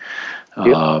operating.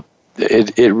 Yep.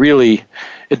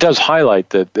 It does highlight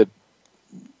that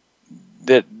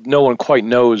no one quite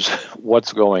knows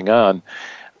what's going on.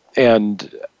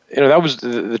 And that was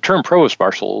the term provost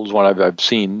marshal is one I've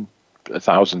seen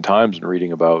 1,000 times in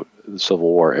reading about the Civil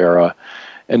War era,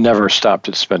 and never stopped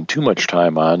to spend too much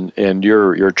time on. And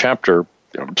your chapter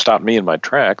stopped me in my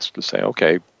tracks to say,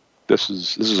 okay, this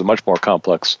is a much more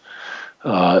complex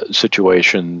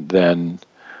situation than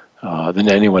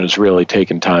anyone has really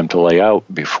taken time to lay out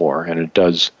before, and it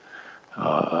does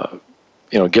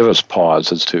give us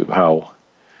pause as to how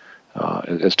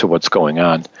as to what's going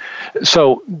on.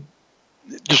 So,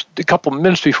 just a couple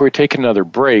minutes before we take another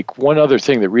break, one other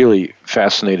thing that really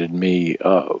fascinated me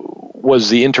was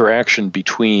the interaction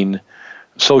between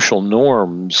social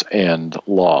norms and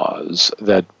laws.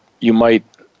 That it might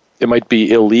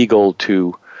be illegal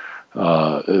to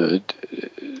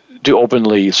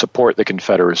openly support the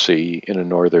Confederacy in a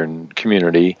northern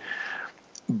community,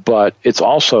 but it's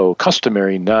also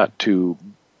customary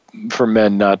for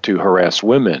men not to harass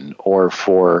women, or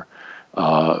for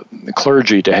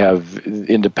clergy to have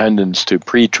independence to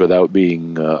preach without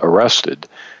being arrested.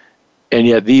 And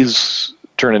yet these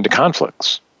turn into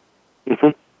conflicts. Mm-hmm.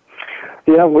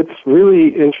 Yeah, what's really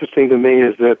interesting to me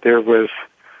is that there was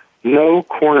no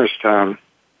cornerstone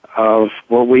of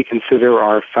what we consider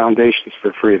our foundations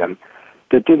for freedom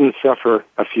that didn't suffer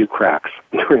a few cracks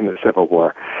during the Civil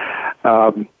War.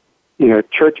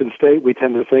 Church and state we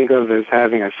tend to think of as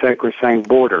having a sacrosanct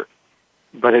border,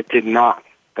 but it did not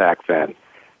back then.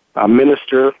 A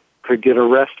minister could get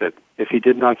arrested if he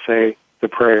did not say the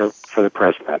prayer for the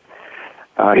president.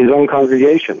 His own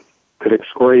congregation could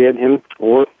excoriate him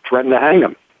or threaten to hang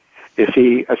him if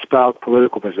he espoused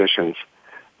political positions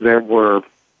that were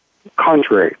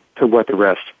contrary to what the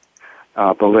rest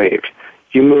believed.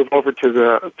 You move over to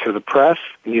the press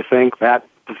and you think that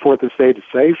the fourth estate is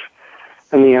safe,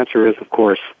 and the answer is, of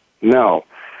course, no.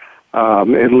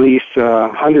 At least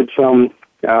 100-some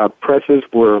presses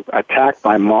were attacked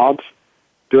by mobs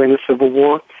during the Civil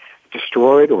War.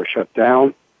 destroyed or shut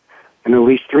down, and at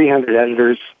least 300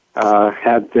 editors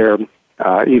had their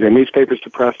either newspapers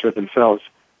suppressed or themselves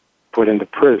put into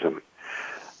prison.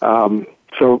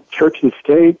 So church and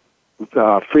state,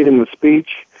 freedom of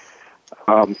speech.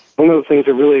 One of the things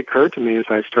that really occurred to me as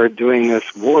I started doing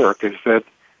this work is that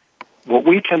what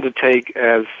we tend to take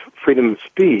as freedom of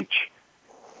speech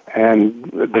and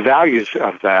the values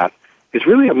of that is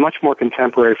really a much more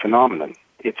contemporary phenomenon.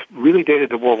 It's really dated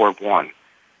to World War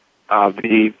I.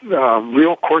 The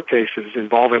real court cases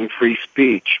involving free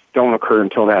speech don't occur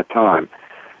until that time.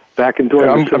 Back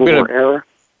during the Civil War era.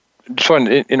 Just want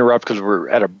to interrupt because we're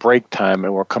at a break time,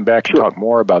 and we'll come back and talk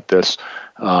more about this.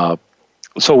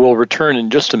 So we'll return in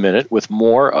just a minute with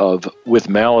more of With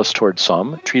Malice Toward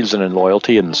Some, Treason and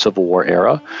Loyalty in the Civil War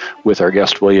Era, with our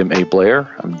guest William A.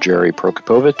 Blair. I'm Jerry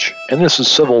Prokopowicz, and this is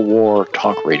Civil War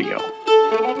Talk Radio.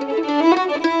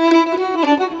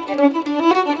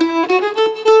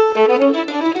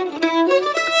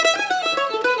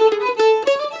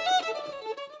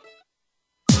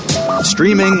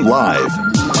 Streaming live,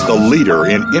 the leader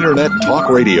in Internet talk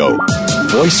radio,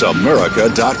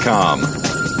 VoiceAmerica.com.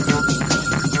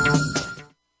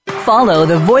 Follow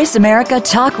the Voice America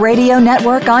Talk Radio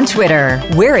Network on Twitter.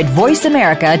 We're at Voice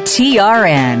America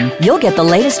TRN. You'll get the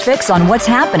latest fix on what's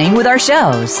happening with our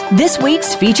shows, this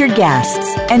week's featured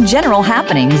guests, and general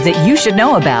happenings that you should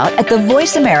know about at the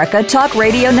Voice America Talk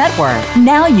Radio Network.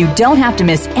 Now you don't have to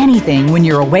miss anything when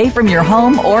you're away from your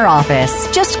home or office.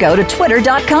 Just go to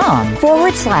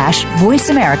twitter.com/Voice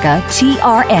America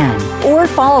TRN or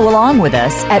follow along with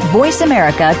us at Voice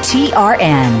America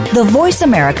TRN, the Voice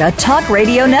America Talk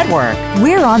Radio Network.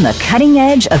 We're on the cutting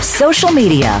edge of social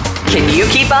media. Can you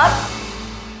keep up?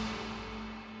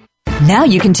 Now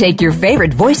you can take your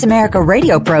favorite Voice America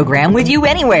radio program with you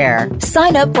anywhere.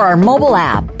 Sign up for our mobile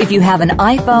app if you have an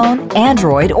iPhone,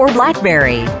 Android, or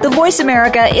BlackBerry. The Voice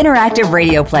America Interactive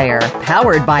Radio Player,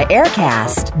 powered by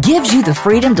Aircast, gives you the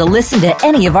freedom to listen to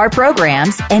any of our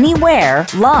programs, anywhere,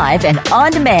 live and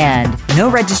on demand. No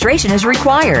registration is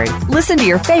required. Listen to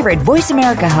your favorite Voice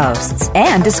America hosts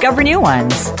and discover new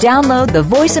ones. Download the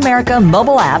Voice America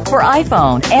mobile app for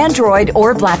iPhone, Android,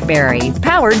 or BlackBerry,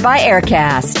 powered by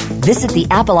Aircast. Visit the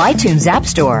Apple iTunes App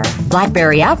Store,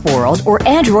 BlackBerry App World, or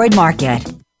Android Market.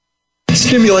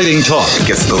 Stimulating talk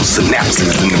gets those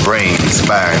synapses in the brain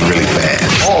firing really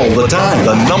fast. all the time.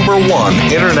 The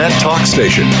 #1 Internet talk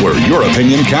station where your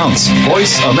opinion counts.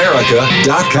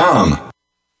 VoiceAmerica.com.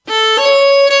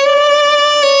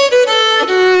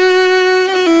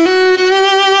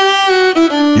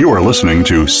 You are listening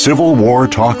to Civil War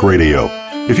Talk Radio.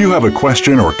 If you have a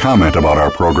question or comment about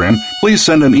our program, please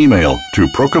send an email to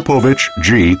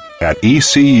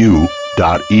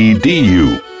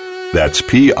prokopovic@ecu.edu. That's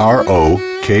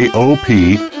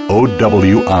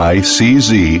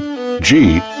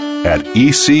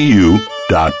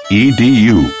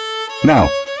PROKOPOWICG@ecu.edu. Now,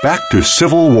 back to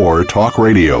Civil War Talk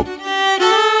Radio.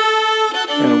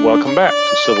 And welcome back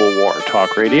to Civil War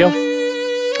Talk Radio.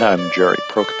 I'm Jerry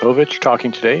Prokopowicz,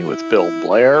 talking today with Bill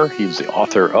Blair. He's the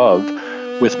author of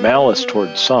With Malice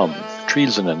Toward Some,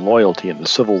 Treason and Loyalty in the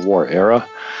Civil War Era,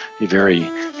 a very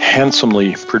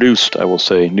handsomely produced, I will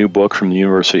say, new book from the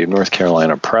University of North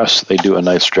Carolina Press. They do a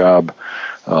nice job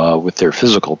with their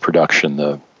physical production.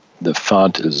 The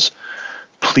font is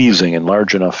pleasing and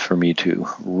large enough for me to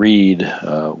read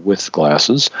with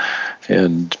glasses,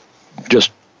 and just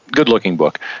good-looking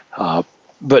book.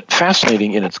 But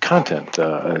fascinating in its content,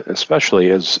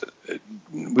 especially as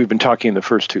we've been talking in the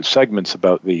first two segments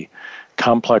about the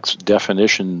complex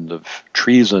definition of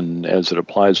treason as it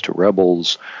applies to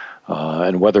rebels,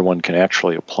 and whether one can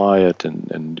actually apply it,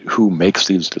 and who makes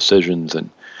these decisions,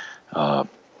 and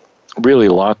really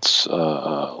lots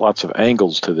of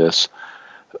angles to this.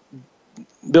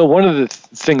 Bill, one of the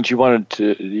things you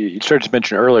started to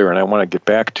mention earlier, and I want to get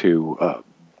back to,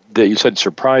 that you said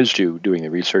surprised you doing the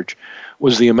research,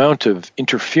 was the amount of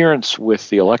interference with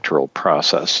the electoral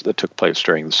process that took place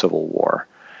during the Civil War.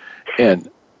 And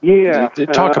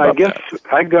talk about I guess that.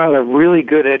 I got a really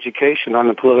good education on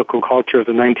the political culture of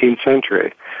the 19th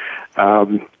century.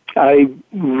 I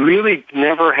really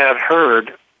never had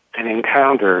heard and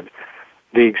encountered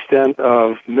the extent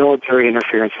of military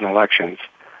interference in elections,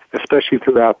 especially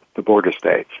throughout the border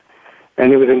states.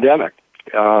 And it was endemic.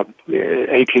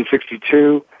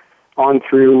 1862 on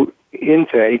through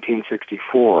into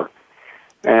 1864.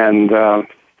 And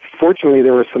fortunately,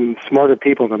 there were some smarter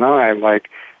people than I, like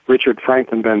Richard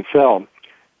Franklin Bensell,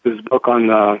 whose book on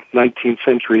the 19th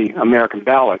century American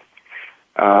ballot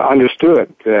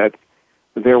understood that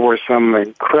there were some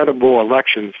incredible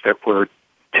elections that were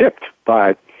tipped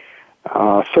by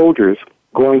soldiers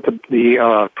going to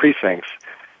the precincts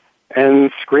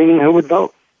and screening who would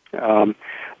vote.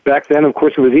 Back then, of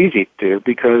course, it was easy to do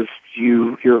because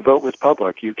your vote was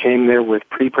public. You came there with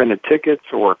pre-printed tickets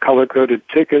or color-coded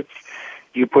tickets.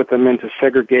 You put them into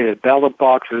segregated ballot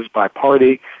boxes by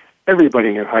party.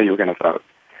 Everybody knew how you were going to vote.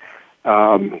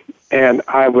 And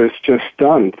I was just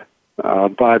stunned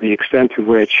by the extent to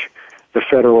which the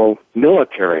federal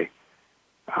military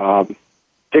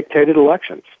dictated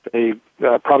elections. They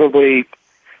probably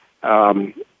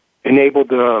enabled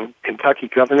the Kentucky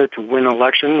governor to win an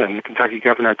election, and the Kentucky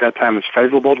governor at that time was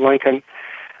favorable to Lincoln,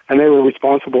 and they were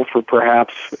responsible for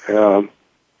perhaps 4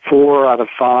 out of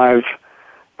 5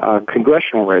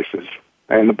 congressional races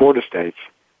in the border states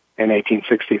in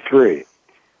 1863.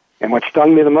 And what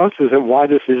stung me the most is that why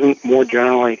this isn't more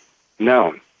generally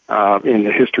known in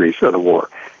the histories of the war.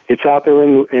 It's out there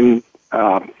in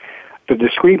the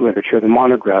discrete literature, the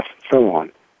monographs, and so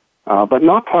on, but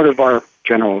not part of our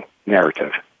general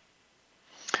narrative.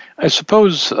 I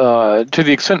suppose to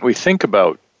the extent we think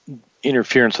about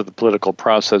interference with the political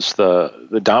process,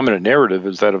 the dominant narrative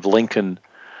is that of Lincoln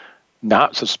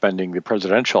not suspending the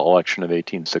presidential election of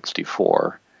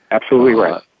 1864. Absolutely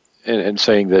right. And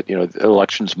saying that,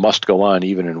 elections must go on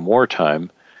even in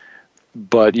wartime.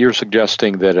 But you're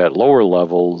suggesting that at lower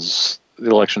levels,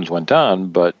 the elections went on,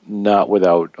 but not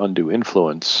without undue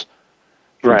influence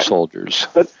from soldiers.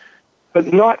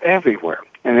 But not everywhere.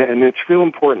 And it's real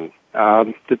important to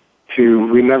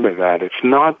remember that. It's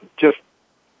not just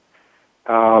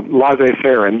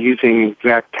laissez-faire and using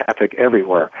exact tactic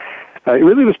everywhere. It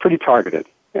really was pretty targeted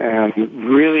and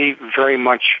really very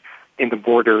much in the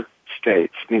border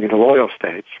states, meaning the loyal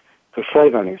states, the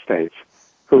slave-owning states,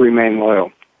 who remained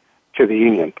loyal to the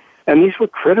Union. And these were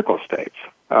critical states.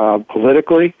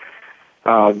 Politically,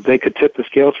 they could tip the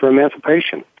scales for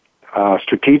emancipation.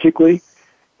 Strategically,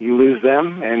 you lose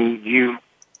them, and you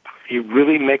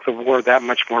really make the war that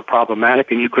much more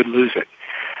problematic, and you could lose it.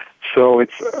 So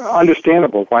it's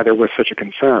understandable why there was such a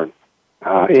concern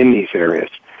in these areas.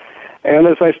 And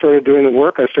as I started doing the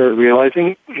work, I started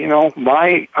realizing,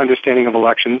 my understanding of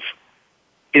elections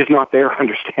is not their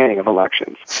understanding of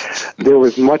elections. There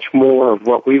was much more of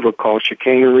what we would call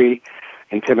chicanery,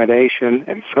 intimidation,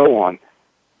 and so on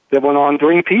that went on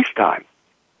during peacetime.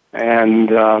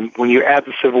 And when you add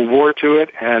the Civil War to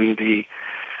it and the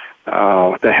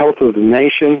health of the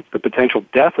nation, the potential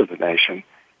death of the nation,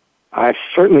 I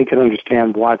certainly can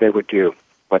understand why they would do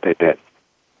what they did.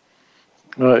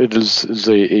 It is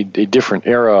a different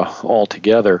era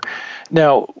altogether.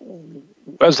 Now,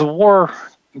 as the war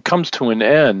comes to an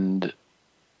end,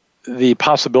 the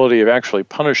possibility of actually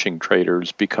punishing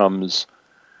traitors becomes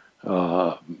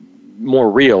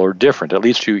more real or different. At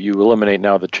least you eliminate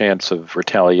now the chance of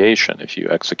retaliation if you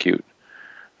execute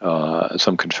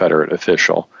some Confederate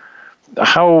official.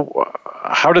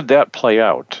 How did that play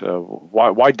out?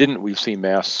 Why didn't we see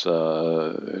mass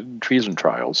treason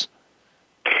trials?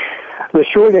 The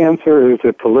short answer is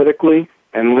that politically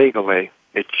and legally,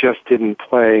 it just didn't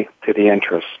play to the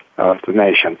interests of the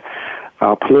nation.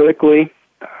 Politically,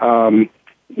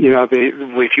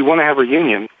 if you want to have a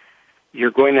reunion,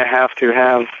 you're going to have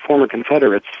former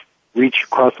Confederates reach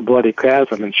across the bloody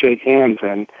chasm and shake hands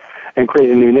and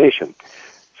create a new nation.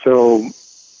 So,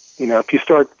 if you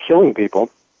start killing people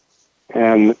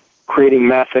and creating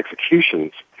mass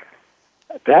executions,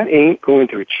 that ain't going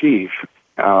to achieve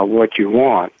what you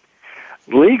want.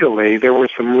 Legally, there were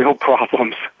some real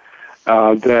problems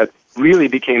that really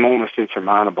became almost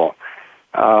insurmountable.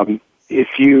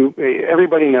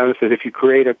 Everybody knows that if you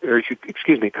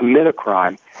commit a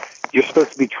crime, you're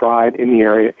supposed to be tried in the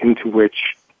area into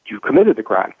which you committed the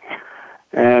crime.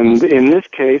 And in this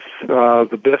case,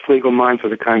 the best legal minds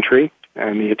of the country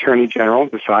and the Attorney General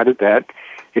decided that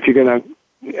if you're going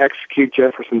to execute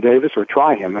Jefferson Davis, or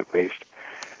try him at least,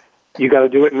 you got to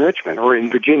do it in Richmond or in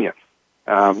Virginia,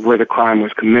 where the crime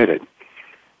was committed.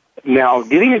 Now,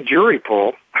 getting a jury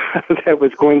pool that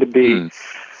was going to be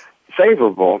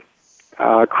favorable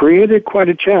created quite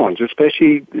a challenge,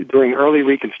 especially during early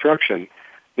Reconstruction,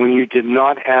 when you did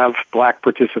not have black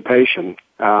participation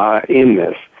in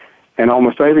this, and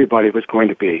almost everybody was going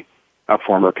to be a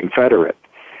former Confederate.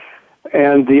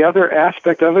 And the other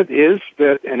aspect of it is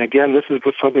that, and again, this is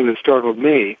something that startled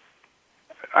me,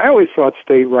 I always thought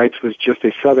state rights was just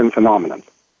a Southern phenomenon,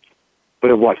 but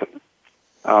it wasn't.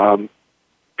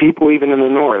 People even in the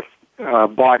North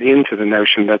bought into the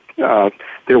notion that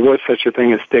there was such a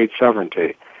thing as state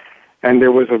sovereignty. And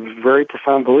there was a very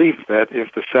profound belief that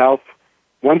if the South,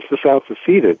 once the South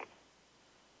seceded,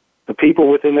 the people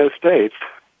within those states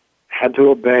had to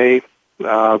obey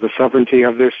the sovereignty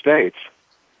of their states.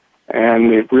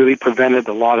 and it really prevented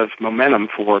a lot of momentum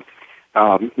for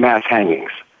mass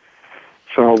hangings.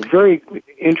 So very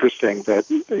interesting that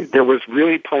there was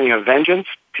really plenty of vengeance.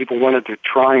 People wanted to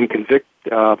try and convict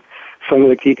some of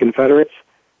the key Confederates,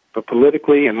 but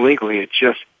politically and legally it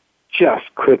just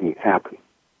couldn't happen.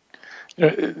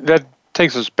 That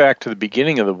takes us back to the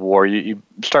beginning of the war. You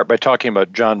start by talking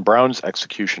about John Brown's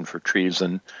execution for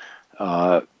treason.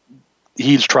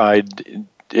 He's tried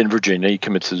in Virginia. He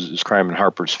commits his crime in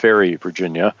Harper's Ferry,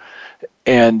 Virginia,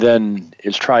 and then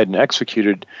is tried and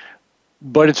executed.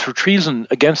 But it's for treason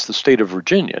against the state of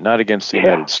Virginia, not against the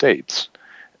United States.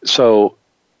 So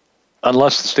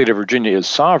unless the state of Virginia is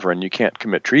sovereign, you can't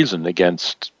commit treason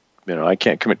against, I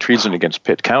can't commit treason against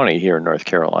Pitt County here in North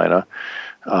Carolina.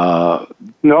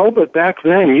 No, but back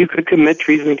then you could commit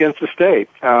treason against the state.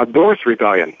 Dorr's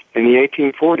Rebellion in the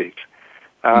 1840s.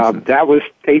 That was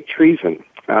state treason.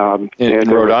 In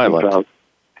Rhode Island.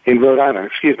 In Rhode Island,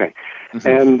 excuse me. Mm-hmm.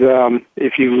 And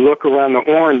if you look around the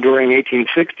horn during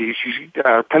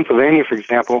 1860s, Pennsylvania, for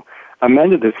example,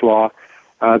 amended this law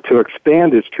to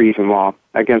expand its treason law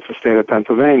against the state of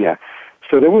Pennsylvania.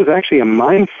 So there was actually a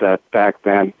mindset back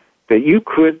then that you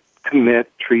could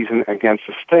commit treason against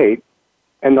the state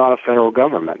and not a federal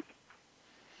government.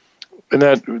 And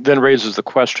that then raises the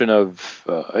question of,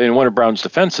 and one of Brown's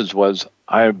defenses was,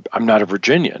 I'm not a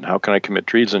Virginian. How can I commit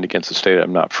treason against a state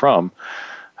I'm not from?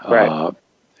 Right.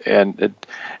 And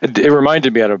it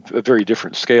reminded me on a very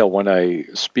different scale when I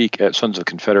speak at Sons of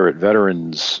Confederate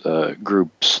Veterans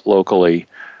groups locally.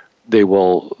 They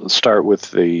will start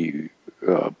with the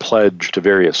pledge to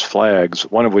various flags,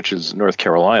 one of which is North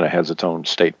Carolina has its own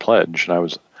state pledge. And I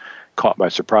was caught by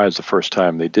surprise the first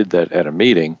time they did that at a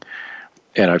meeting.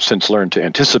 And I've since learned to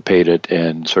anticipate it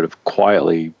and sort of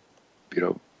quietly,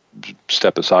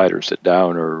 step aside or sit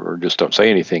down or just don't say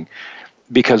anything.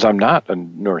 Because I'm not a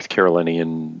North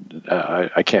Carolinian,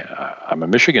 I can't. I'm a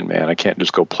Michigan man. I can't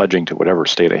just go pledging to whatever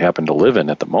state I happen to live in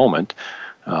at the moment.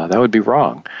 That would be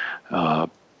wrong.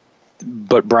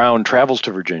 But Brown travels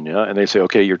to Virginia, and they say,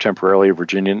 "Okay, you're temporarily a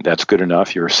Virginian. That's good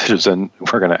enough. You're a citizen.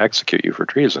 We're going to execute you for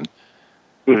treason."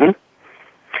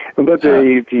 Mm-hmm. But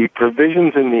the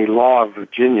provisions in the law of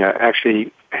Virginia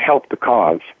actually helped the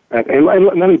cause. And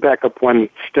let me back up one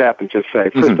step and just say,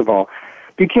 first of all,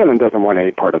 Buchanan doesn't want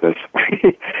any part of this.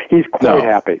 He's quite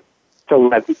happy to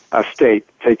let a state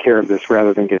take care of this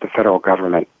rather than get the federal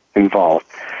government involved.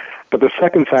 But the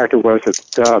second factor was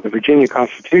that the Virginia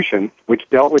Constitution, which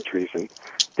dealt with treason,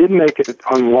 did make it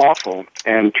unlawful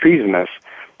and treasonous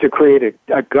to create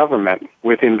a government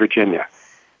within Virginia.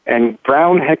 And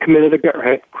Brown had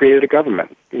created a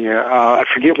government. I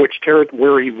forget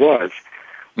where he was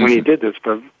when he did this,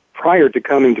 but prior to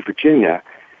coming to Virginia,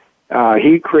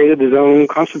 he created his own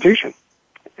constitution.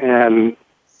 And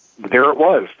there it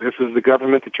was. This is the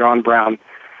government that John Brown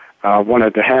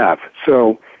wanted to have.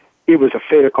 So it was a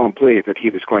fait accompli that he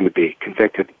was going to be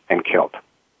convicted and killed.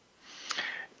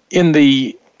 In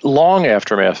the long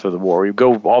aftermath of the war, you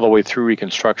go all the way through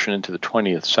Reconstruction into the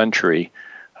 20th century,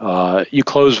 you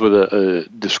close with a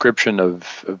description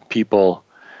of people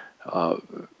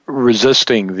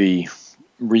resisting the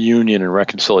reunion and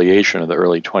reconciliation of the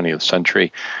early 20th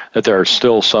century, that there are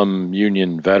still some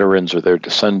Union veterans or their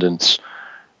descendants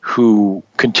who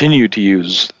continue to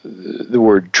use the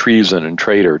word treason and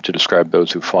traitor to describe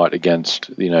those who fought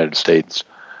against the United States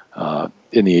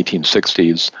in the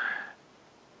 1860s.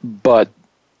 But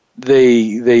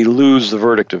they lose the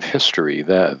verdict of history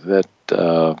that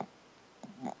the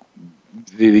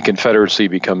Confederacy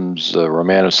becomes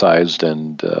romanticized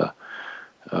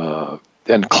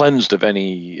and cleansed of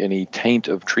any taint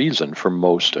of treason for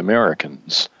most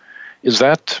Americans. Is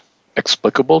that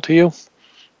explicable to you?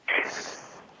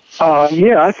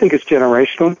 Yeah, I think it's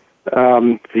generational.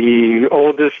 The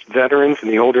oldest veterans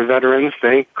and the older veterans,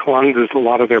 they clung to a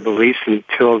lot of their beliefs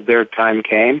until their time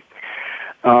came.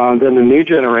 Then the new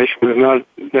generation was not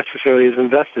necessarily as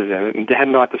invested in it and had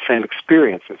not the same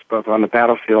experiences, both on the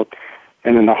battlefield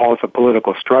and in the halls of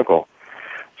political struggle.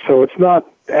 So it's not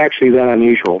actually that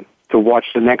unusual to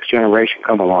watch the next generation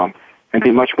come along and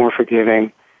be much more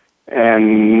forgiving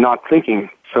and not thinking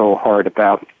so hard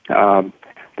about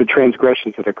the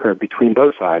transgressions that occurred between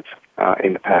both sides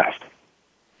in the past.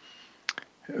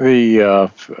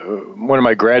 One of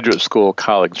my graduate school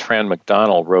colleagues, Fran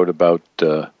McDonald, wrote about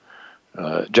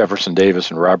Jefferson Davis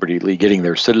and Robert E. Lee getting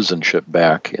their citizenship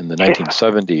back in the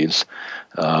 1970s.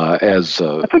 That's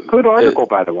a good article,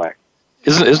 by the way.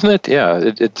 Isn't it? Yeah,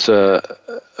 it's an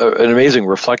amazing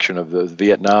reflection of the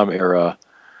Vietnam era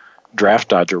draft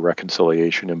dodger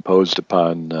reconciliation imposed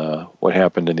upon what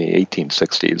happened in the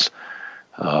 1860s.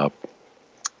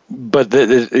 But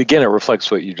again, it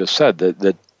reflects what you just said,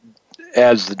 that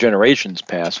as the generations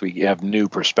pass, we have new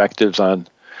perspectives on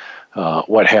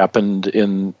what happened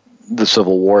in the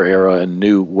Civil War era and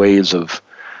new ways of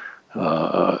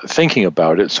thinking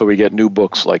about it. So we get new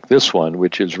books like this one,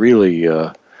 which is really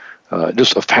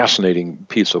just a fascinating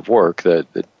piece of work that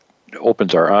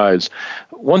opens our eyes.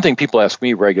 One thing people ask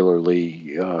me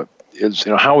regularly is,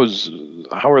 how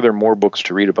are there more books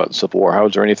to read about the Civil War? How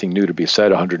is there anything new to be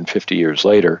said 150 years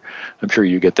later? I'm sure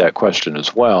you get that question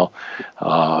as well.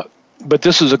 But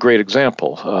this is a great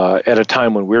example at a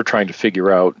time when we're trying to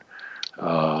figure out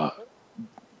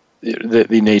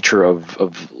the nature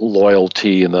of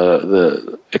loyalty and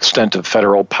the extent of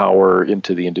federal power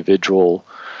into the individual's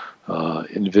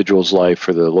life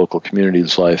or the local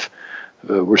community's life.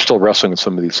 We're still wrestling with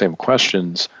some of these same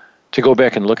questions. To go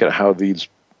back and look at how these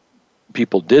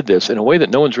people did this in a way that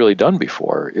no one's really done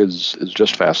before is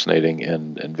just fascinating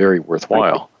and very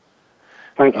worthwhile.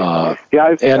 Thank you. I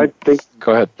think.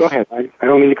 Go ahead. Go ahead. I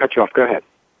don't mean to cut you off. Go ahead.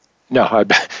 No, I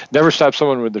never stop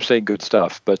someone when they're saying good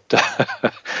stuff. But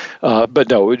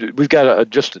no, we've got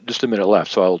just a minute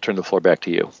left, so I'll turn the floor back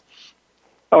to you.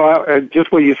 Oh,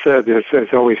 just what you said has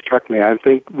always struck me. I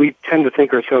think we tend to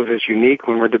think ourselves as unique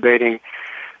when we're debating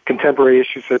contemporary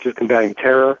issues such as combating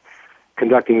terror,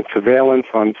 conducting surveillance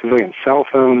on civilian cell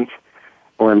phones,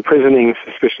 or imprisoning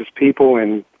suspicious people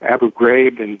in Abu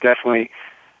Ghraib indefinitely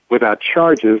without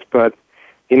charges. But,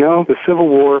 the Civil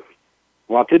War,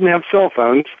 while it didn't have cell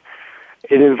phones,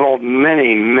 it involved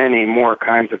many, many more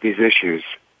kinds of these issues,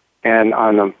 and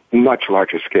on a much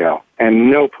larger scale. And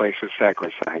no place was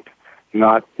sacrosanct.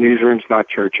 Not newsrooms, not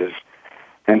churches,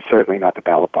 and certainly not the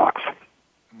ballot box.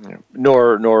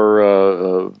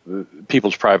 Nor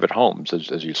people's private homes,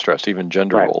 as you stressed. Even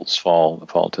gender roles fall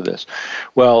into this.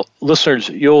 Well, listeners,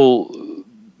 you'll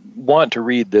want to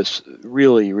read this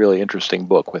really, really interesting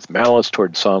book, With Malice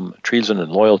Toward Some, Treason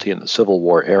and Loyalty in the Civil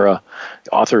War Era.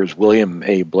 The author is William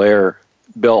A. Blair.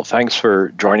 Bill, thanks for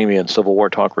joining me on Civil War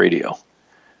Talk Radio.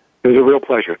 It was a real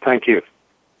pleasure. Thank you.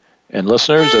 And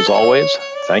listeners, as always,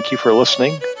 thank you for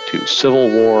listening to Civil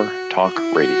War Talk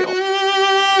Radio.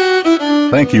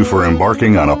 Thank you for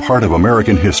embarking on a part of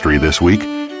American history this week.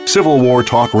 Civil War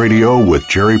Talk Radio with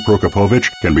Jerry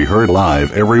Prokopowicz can be heard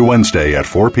live every Wednesday at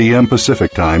 4 p.m.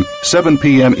 Pacific Time, 7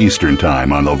 p.m. Eastern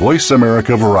Time on the Voice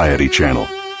America Variety Channel.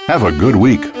 Have a good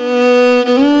week.